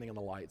were standing in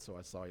the light, so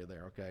I saw you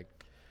there,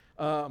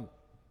 okay?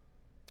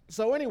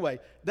 So anyway,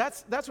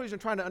 that's what he's been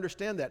trying to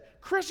understand that.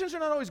 Christians are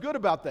not always good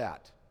about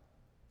that.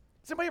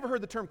 Has anybody ever heard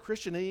the term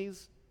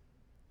Christianese?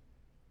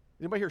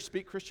 Anybody here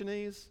speak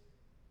Christianese?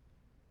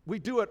 We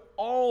do it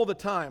all the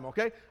time,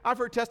 okay? I've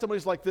heard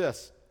testimonies like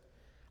this.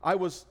 I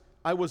was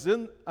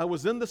in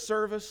the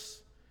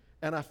service,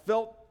 and I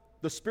felt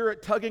the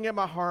Spirit tugging at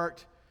my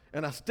heart,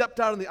 and I stepped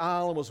out in the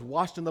aisle and was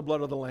washed in the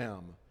blood of the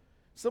Lamb.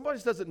 Somebody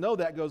who doesn't know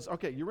that goes,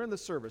 okay, you were in the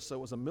service, so it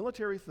was a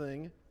military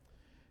thing,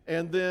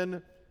 and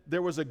then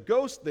there was a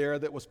ghost there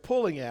that was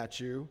pulling at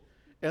you,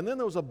 and then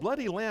there was a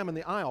bloody lamb in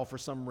the aisle for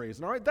some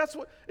reason. All right,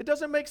 it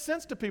doesn't make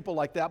sense to people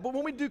like that. But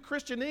when we do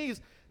Christianese,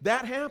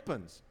 that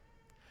happens.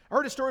 I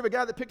heard a story of a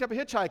guy that picked up a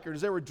hitchhiker as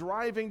they were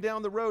driving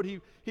down the road.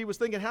 He was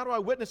thinking, how do I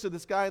witness to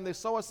this guy? And they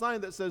saw a sign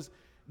that says,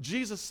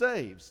 Jesus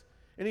saves.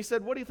 And he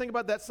said, what do you think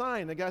about that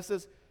sign? The guy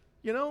says,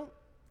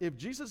 if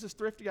Jesus is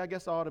thrifty, I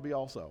guess I ought to be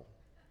also.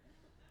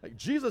 Like,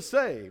 Jesus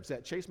saves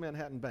at Chase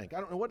Manhattan Bank. I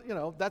don't know what, they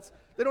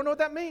don't know what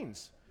that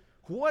means.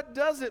 What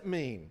does it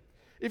mean?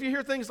 If you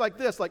hear things like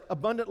this, like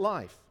abundant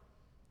life,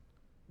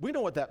 We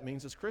know what that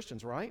means as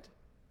Christians, right?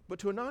 But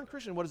to a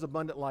non-Christian, what does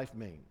abundant life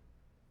mean?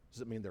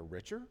 Does it mean they're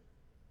richer?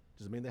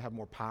 Does it mean they have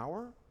more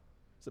power?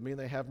 Does it mean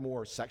they have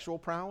more sexual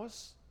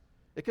prowess?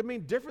 It could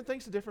mean different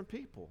things to different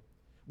people.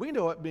 We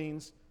know it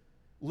means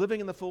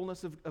living in the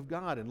fullness of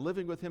God and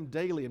living with Him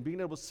daily and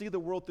being able to see the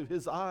world through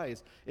His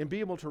eyes and be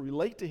able to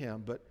relate to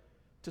Him. But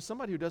to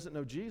somebody who doesn't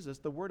know Jesus,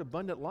 the word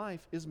abundant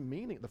life is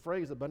the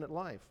phrase abundant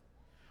life.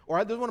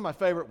 Or there's one of my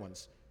favorite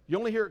ones. You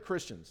only hear it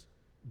Christians.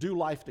 Do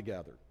life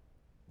together.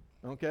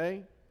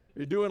 Okay?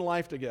 You're doing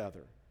life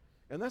together.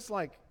 And that's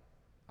like,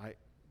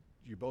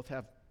 you both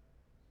have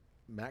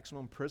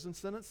maximum prison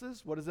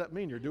sentences? What does that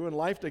mean? You're doing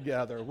life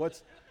together.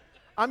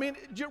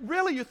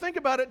 Really, you think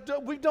about it,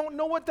 we don't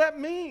know what that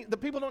means. The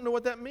people don't know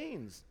what that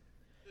means.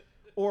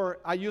 Or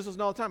I use this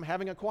all the time,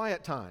 having a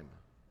quiet time.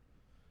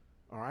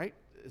 All right?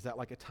 Is that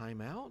like a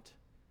timeout?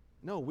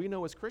 No, we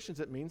know as Christians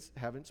it means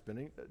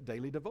spending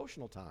daily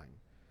devotional time.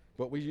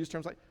 But we use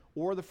terms like,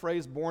 or the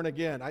phrase born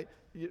again.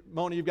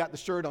 Mona, you've got the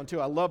shirt on too.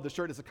 I love the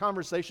shirt. It's a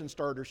conversation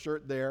starter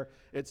shirt there.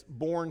 It's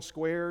born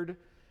squared.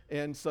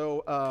 And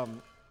so,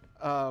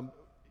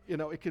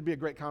 it could be a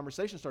great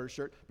conversation starter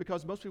shirt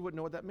because most people wouldn't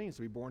know what that means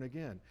to be born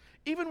again.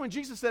 Even when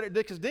Jesus said it at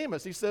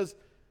Nicodemus, He says,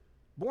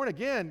 born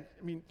again,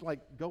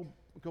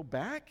 go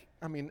back?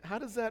 How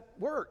does that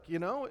work?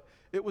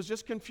 It was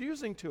just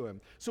confusing to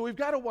him. So we've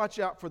got to watch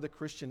out for the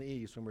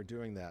Christianese when we're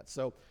doing that.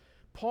 So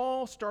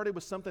Paul started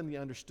with something he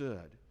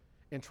understood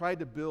and tried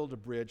to build a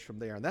bridge from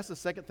there. And that's the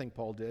second thing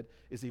Paul did,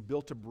 is he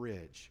built a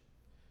bridge.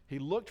 He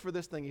looked for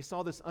this thing. He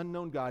saw this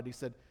unknown God. And he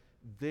said,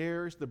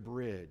 there's the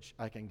bridge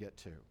I can get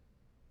to.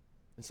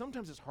 And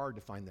sometimes it's hard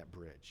to find that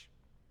bridge.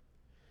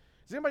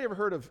 Has anybody ever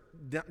heard of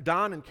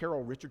Don and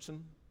Carol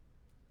Richardson?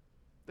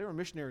 They were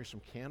missionaries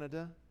from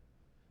Canada.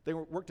 They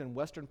worked in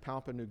Western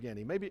Papua New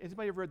Guinea. Maybe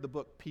anybody ever read the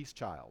book Peace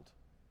Child?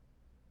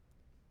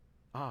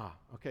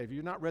 Okay. If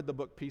you've not read the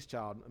book Peace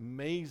Child,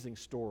 amazing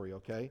story,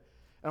 okay?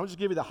 And I'll just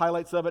give you the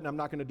highlights of it, and I'm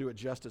not going to do it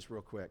justice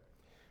real quick.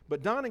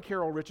 But Don and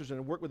Carol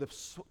Richardson worked with the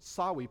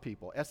Sawi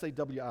people,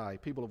 S-A-W-I,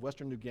 people of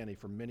Western New Guinea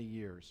for many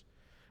years.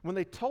 When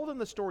they told them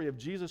the story of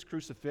Jesus'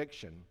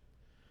 crucifixion,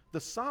 the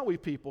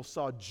Sawi people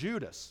saw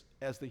Judas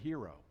as the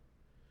hero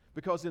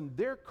because in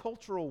their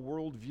cultural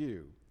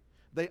worldview,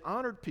 they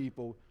honored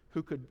people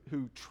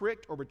who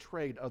tricked or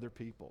betrayed other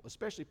people,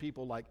 especially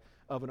people like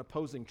of an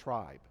opposing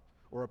tribe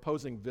or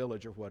opposing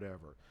village or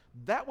whatever.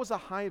 That was a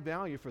high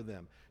value for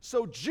them.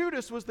 So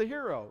Judas was the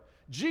hero.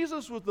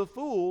 Jesus was the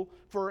fool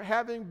for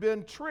having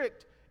been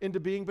tricked into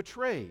being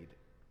betrayed.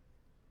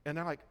 And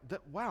they're like,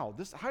 wow,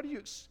 how do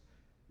you...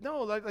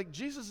 No, like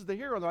Jesus is the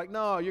hero. They're like,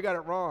 no, you got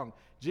it wrong.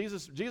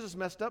 Jesus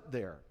messed up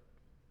there.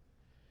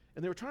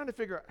 And they were trying to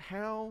figure out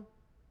how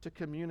to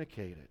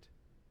communicate it.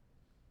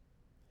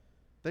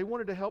 They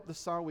wanted to help the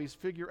Sawis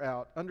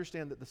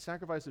understand that the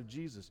sacrifice of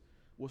Jesus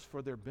was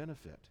for their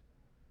benefit,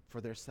 for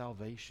their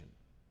salvation.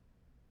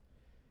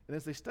 And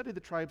as they studied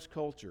the tribe's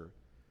culture,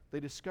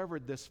 they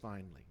discovered this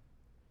finally.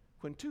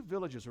 When two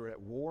villages were at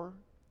war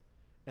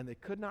and they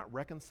could not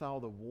reconcile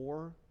the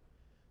war,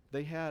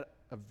 they had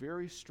a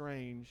very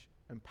strange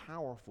and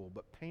powerful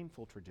but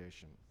painful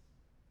tradition.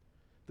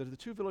 That if the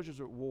two villages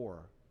were at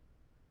war,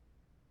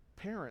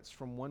 parents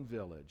from one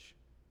village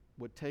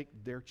would take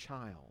their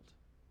child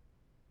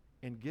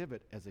and give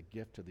it as a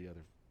gift to the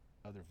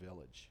other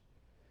village.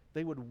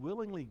 They would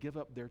willingly give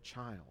up their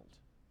child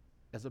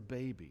as a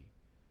baby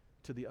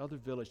to the other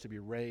village to be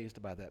raised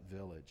by that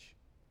village.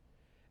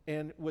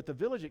 And when the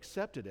village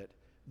accepted it,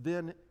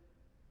 then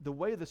the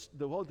way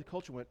the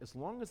culture went, as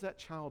long as that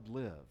child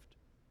lived,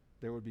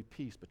 there would be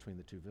peace between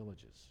the two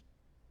villages.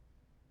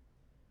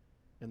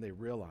 And they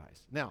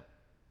realized. Now,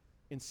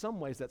 in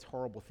some ways, that's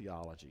horrible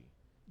theology.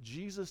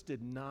 Jesus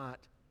did not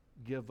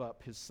give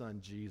up his son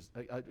Jesus.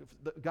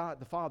 God,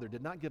 the Father,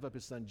 did not give up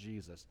his son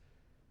Jesus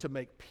to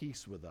make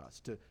peace with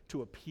us,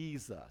 to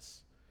appease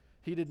us.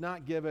 He did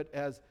not give it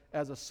as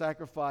a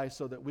sacrifice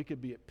so that we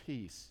could be at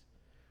peace.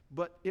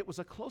 But it was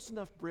a close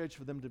enough bridge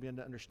for them to begin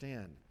to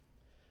understand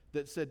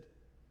that said,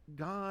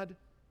 God,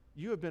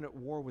 you have been at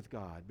war with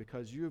God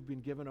because you have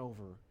been given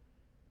over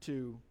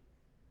to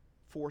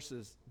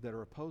forces that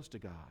are opposed to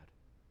God.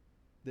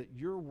 That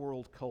your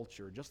world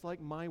culture, just like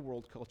my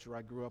world culture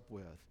I grew up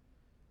with,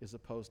 is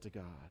opposed to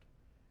God.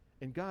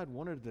 And God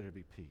wanted there to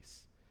be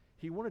peace.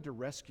 He wanted to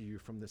rescue you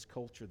from this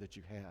culture that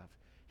you have.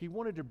 He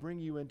wanted to bring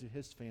you into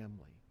his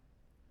family.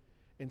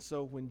 And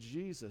so when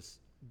Jesus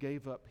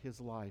gave up his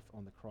life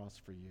on the cross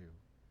for you,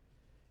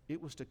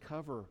 it was to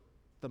cover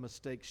the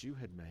mistakes you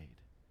had made,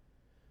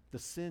 the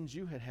sins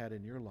you had had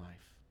in your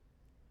life,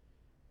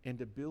 and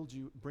to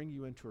bring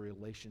you into a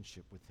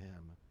relationship with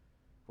him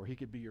where he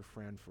could be your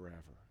friend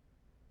forever.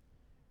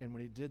 And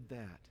when he did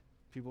that,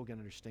 people began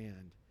to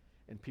understand,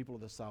 and people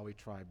of the Sawi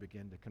tribe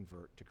began to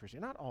convert to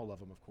Christianity. Not all of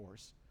them, of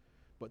course,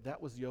 but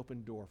that was the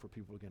open door for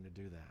people again to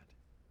do that.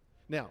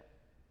 Now,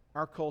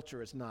 our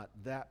culture is not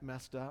that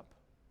messed up,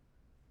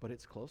 but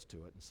it's close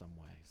to it in some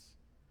ways.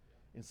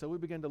 And so we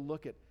began to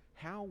look at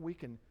how we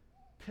can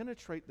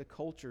penetrate the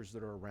cultures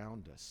that are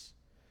around us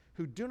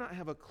who do not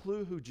have a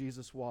clue who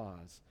Jesus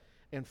was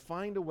and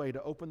find a way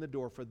to open the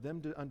door for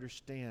them to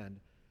understand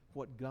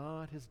what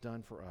God has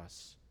done for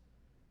us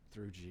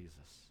through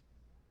Jesus.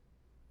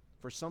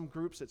 For some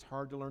groups, it's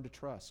hard to learn to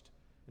trust.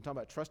 And talking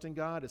about trusting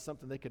God is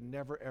something they could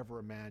never, ever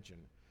imagine.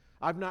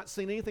 I've not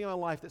seen anything in my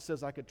life that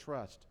says I could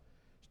trust.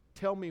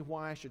 Tell me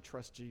why I should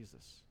trust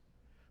Jesus.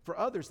 For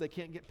others, they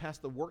can't get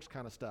past the works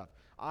kind of stuff.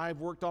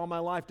 I've worked all my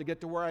life to get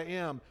to where I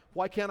am.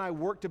 Why can't I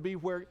work to be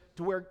where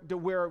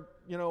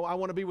I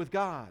want to be with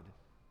God?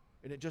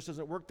 And it just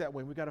doesn't work that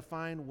way. We've got to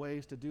find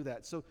ways to do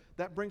that. So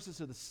that brings us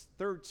to the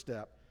third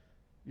step.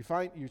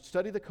 You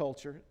study the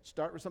culture,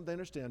 start with something to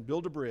understand,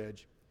 build a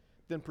bridge,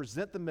 then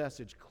present the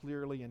message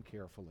clearly and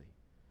carefully.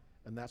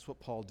 And that's what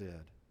Paul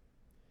did.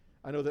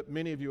 I know that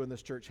many of you in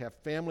this church have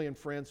family and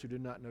friends who do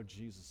not know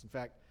Jesus. In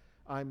fact,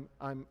 I'm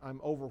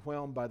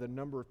overwhelmed by the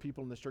number of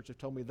people in this church who have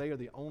told me they are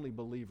the only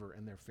believer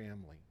in their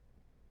family.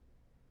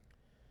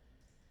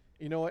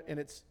 You know what? And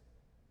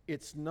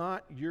it's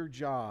not your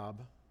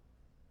job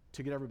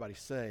to get everybody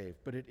saved,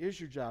 but it is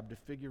your job to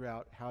figure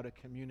out how to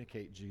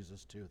communicate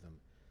Jesus to them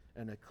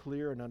in a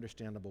clear and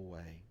understandable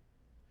way.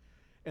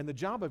 And the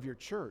job of your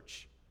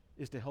church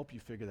is to help you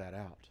figure that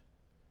out.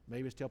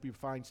 Maybe it's to help you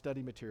find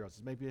study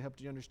materials. Maybe to help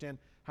you understand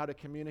how to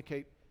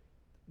communicate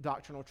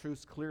doctrinal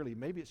truths clearly.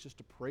 Maybe it's just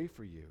to pray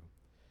for you.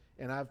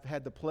 And I've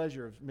had the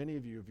pleasure of many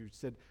of you, if you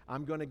said,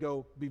 I'm going to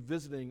go be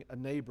visiting a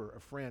neighbor, a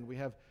friend. We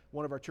have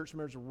one of our church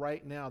members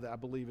right now that I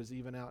believe is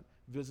even out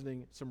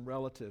visiting some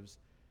relatives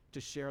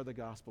to share the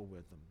gospel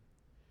with them.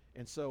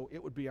 And so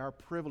it would be our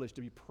privilege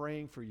to be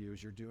praying for you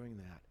as you're doing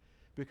that.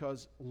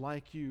 Because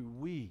like you,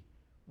 we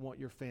want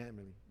your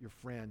family, your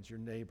friends, your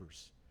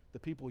neighbors, the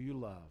people you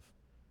love.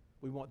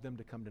 We want them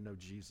to come to know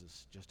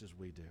Jesus just as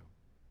we do.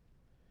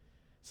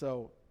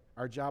 So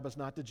our job is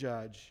not to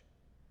judge.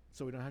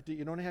 So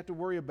you don't have to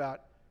worry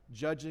about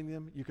judging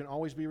them. You can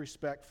always be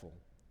respectful.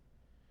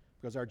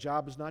 Because our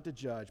job is not to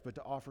judge, but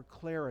to offer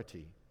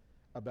clarity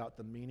about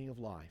the meaning of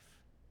life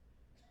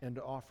and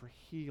to offer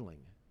healing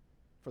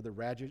for the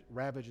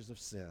ravages of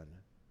sin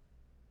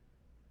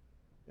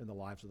in the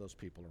lives of those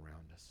people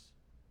around us.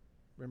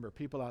 Remember,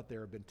 people out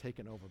there have been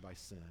taken over by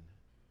sin.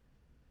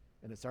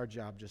 And it's our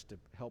job just to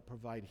help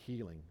provide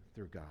healing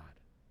through God.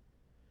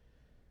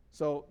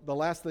 So the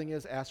last thing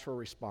is ask for a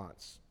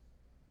response.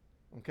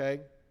 Okay?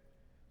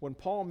 When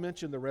Paul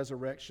mentioned the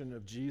resurrection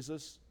of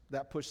Jesus,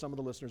 that pushed some of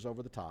the listeners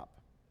over the top.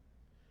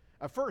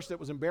 At first, it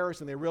was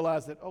embarrassing. They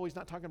realized that, he's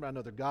not talking about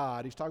another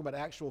God. He's talking about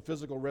actual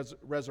physical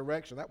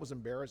resurrection. That was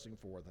embarrassing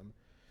for them.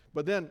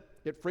 But then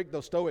it freaked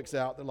those Stoics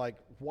out. They're like,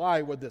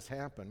 why would this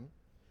happen?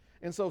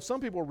 And so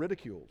some people were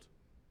ridiculed.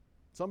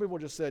 Some people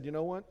just said, you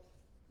know what?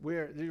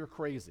 You're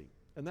crazy.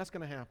 And that's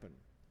going to happen.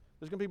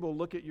 There's going to be people who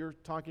look at you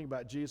talking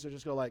about Jesus and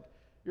just go like,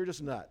 you're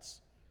just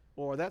nuts.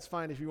 Or that's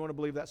fine if you want to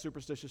believe that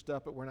superstitious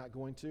stuff, but we're not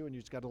going to, and you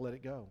just got to let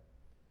it go.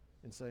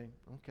 And say,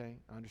 okay,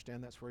 I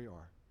understand that's where you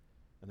are.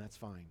 And that's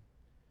fine.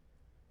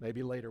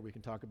 Maybe later we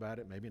can talk about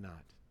it, maybe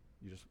not.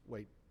 You just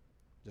wait.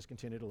 Just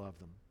continue to love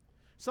them.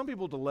 Some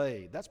people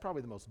delayed. That's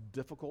probably the most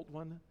difficult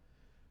one,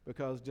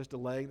 because just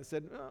delaying, they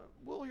said,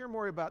 we'll hear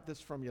more about this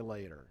from you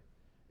later.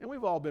 And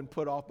we've all been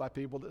put off by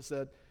people that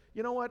said,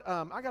 you know what,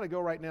 I got to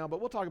go right now, but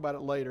we'll talk about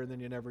it later, and then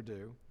you never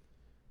do.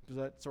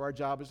 So our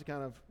job is to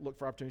kind of look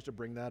for opportunities to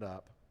bring that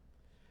up.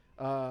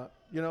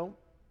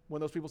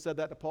 When those people said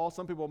that to Paul,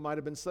 some people might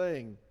have been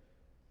saying,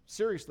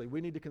 seriously,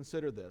 we need to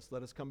consider this.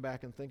 Let us come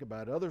back and think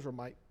about it. Others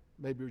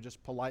maybe were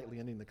just politely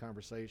ending the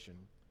conversation.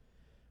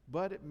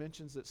 But it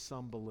mentions that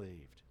some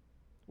believed.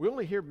 We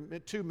only hear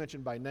two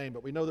mentioned by name,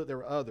 but we know that there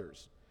were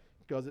others,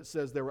 because it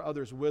says there were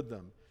others with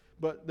them.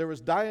 But there was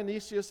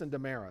Dionysius and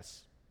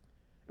Damaris.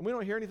 And we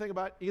don't hear anything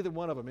about either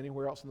one of them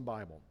anywhere else in the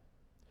Bible.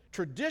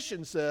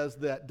 Tradition says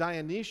that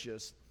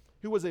Dionysius,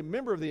 who was a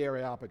member of the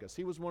Areopagus,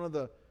 he was one of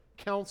the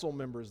council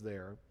members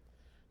there,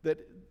 that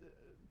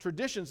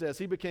tradition says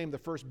he became the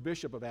first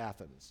bishop of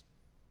Athens.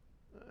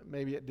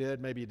 Maybe it did,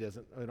 maybe it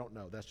doesn't. I don't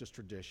know. That's just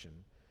tradition.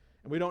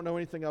 And we don't know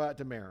anything about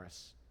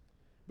Damaris.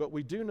 But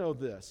we do know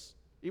this.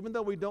 Even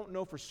though we don't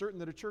know for certain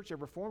that a church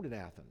ever formed in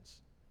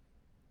Athens,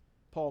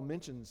 Paul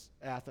mentions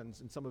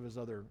Athens in some of his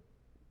other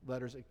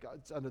letters.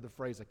 It's under the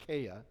phrase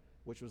Achaia,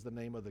 which was the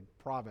name of the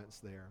province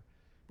there.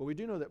 But we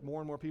do know that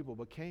more and more people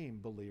became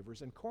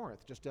believers. And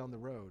Corinth, just down the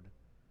road,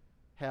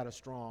 had a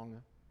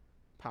strong,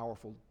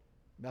 powerful,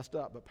 messed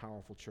up but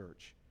powerful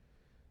church.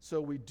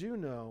 So we do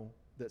know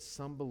that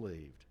some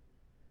believed.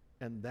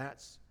 And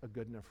that's a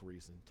good enough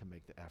reason to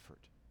make the effort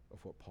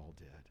of what Paul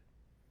did.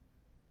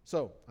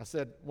 So I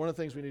said one of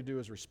the things we need to do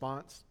is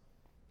response.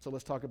 So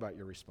let's talk about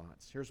your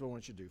response. Here's what I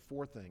want you to do.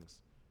 4 things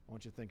I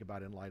want you to think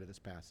about in light of this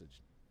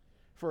passage.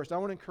 First, I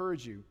want to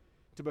encourage you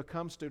to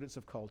become students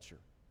of culture.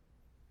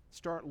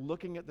 Try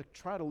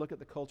to look at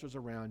the cultures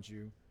around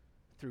you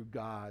through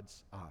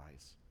God's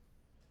eyes.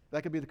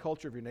 That could be the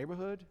culture of your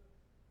neighborhood,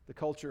 the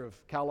culture of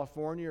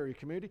California or your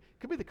community. It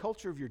could be the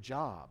culture of your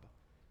job.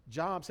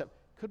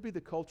 Could be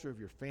the culture of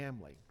your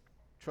family.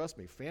 Trust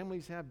me,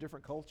 families have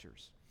different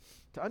cultures.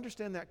 To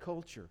understand that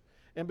culture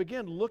and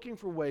begin looking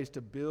for ways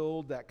to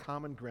build that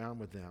common ground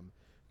with them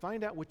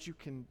Find out what you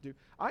can do.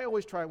 I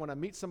always try, when I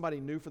meet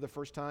somebody new for the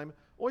first time,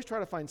 always try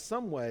to find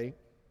some way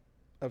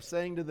of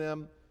saying to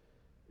them,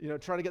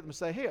 try to get them to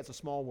say, hey, it's a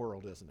small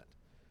world, isn't it?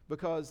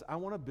 Because I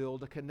want to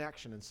build a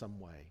connection in some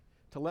way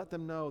to let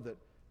them know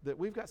that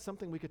we've got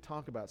something we could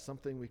talk about,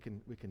 something we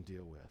can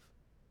deal with.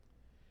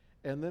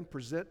 And then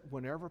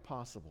whenever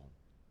possible,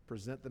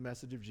 present the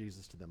message of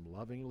Jesus to them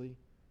lovingly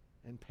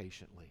and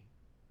patiently.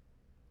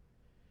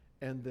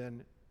 And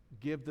then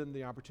give them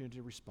the opportunity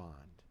to respond.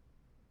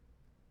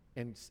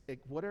 And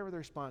whatever the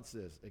response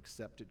is,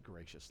 accept it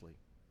graciously.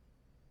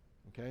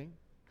 Okay?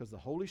 Because the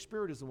Holy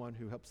Spirit is the one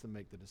who helps them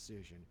make the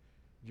decision.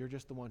 You're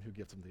just the one who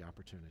gives them the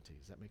opportunity.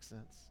 Does that make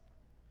sense?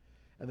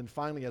 And then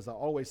finally, as I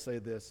always say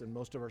this in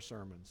most of our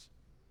sermons,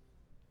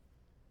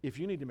 if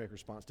you need to make a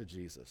response to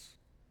Jesus,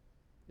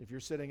 if you're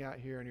sitting out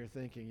here and you're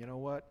thinking, you know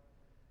what?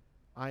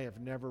 I have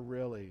never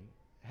really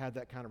had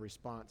that kind of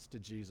response to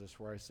Jesus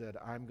where I said,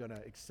 I'm going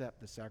to accept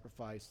the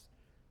sacrifice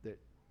that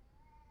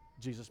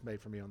Jesus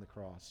made for me on the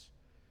cross.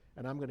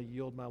 And I'm going to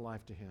yield my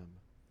life to him.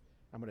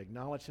 I'm going to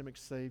acknowledge him as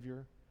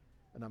Savior,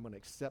 and I'm going to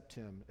accept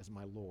him as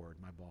my Lord,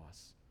 my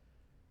boss.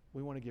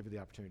 We want to give you the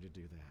opportunity to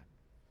do that.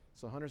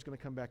 So Hunter's going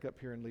to come back up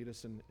here and lead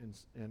us in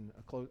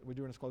we're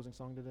doing his closing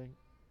song today?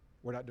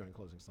 We're not doing a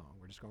closing song.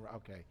 We're just going,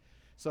 okay.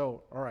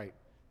 So, all right.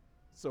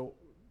 So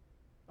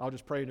I'll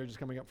just pray, and they're just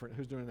coming up for it.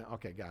 Who's doing that?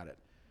 Okay, got it.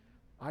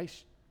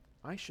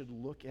 I should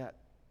look at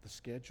the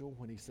schedule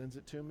when he sends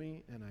it to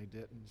me, and I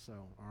didn't, so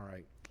all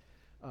right.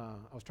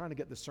 I was trying to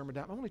get this sermon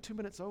down. I'm only 2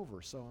 minutes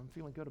over, so I'm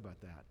feeling good about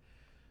that.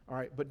 All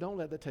right, but don't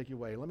let that take you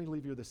away. Let me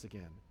leave you with this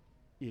again.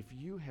 If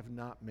you have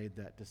not made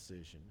that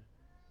decision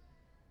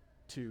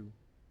to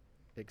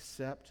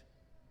accept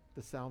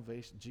the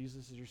salvation,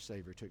 Jesus is your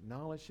Savior, to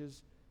acknowledge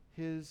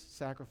his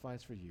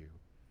sacrifice for you,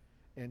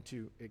 and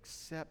to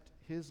accept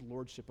his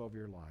lordship over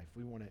your life,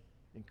 we want to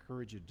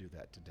encourage you to do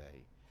that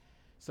today.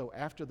 So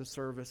after the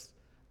service,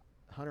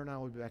 Hunter and I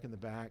will be back in the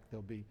back.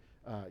 There'll be,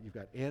 you've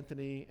got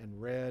Anthony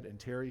and Red and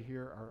Terry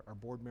here, our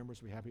board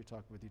members. We'll be happy to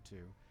talk with you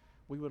too.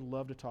 We would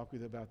love to talk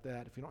with you about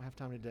that. If you don't have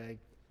time today,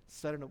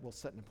 we'll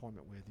set an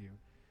appointment with you.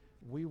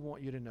 We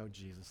want you to know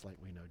Jesus like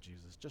we know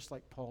Jesus, just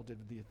like Paul did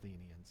with the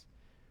Athenians.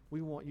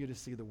 We want you to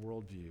see the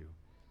worldview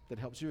that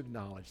helps you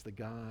acknowledge the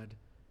God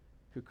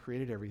who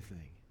created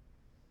everything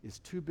is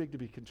too big to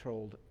be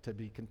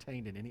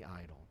contained in any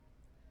idol,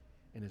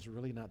 and is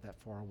really not that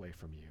far away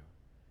from you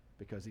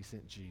because he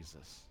sent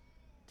Jesus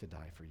to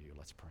die for you.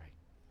 Let's pray.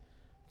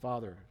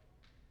 Father,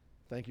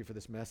 thank you for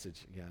this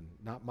message again.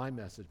 Not my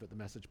message, but the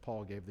message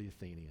Paul gave the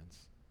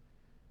Athenians.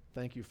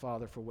 Thank you,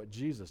 Father, for what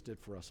Jesus did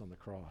for us on the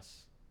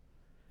cross.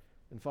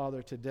 And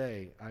Father,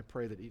 today, I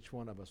pray that each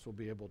one of us will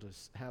be able to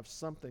have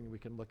something we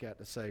can look at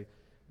to say,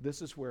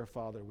 this is where,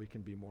 Father, we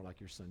can be more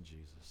like your Son,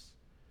 Jesus.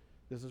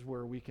 This is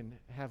where we can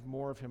have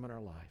more of him in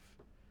our life,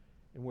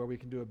 and where we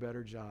can do a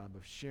better job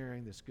of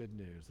sharing this good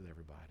news with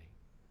everybody.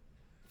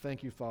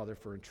 Thank you, Father,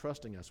 for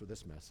entrusting us with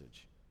this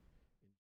message.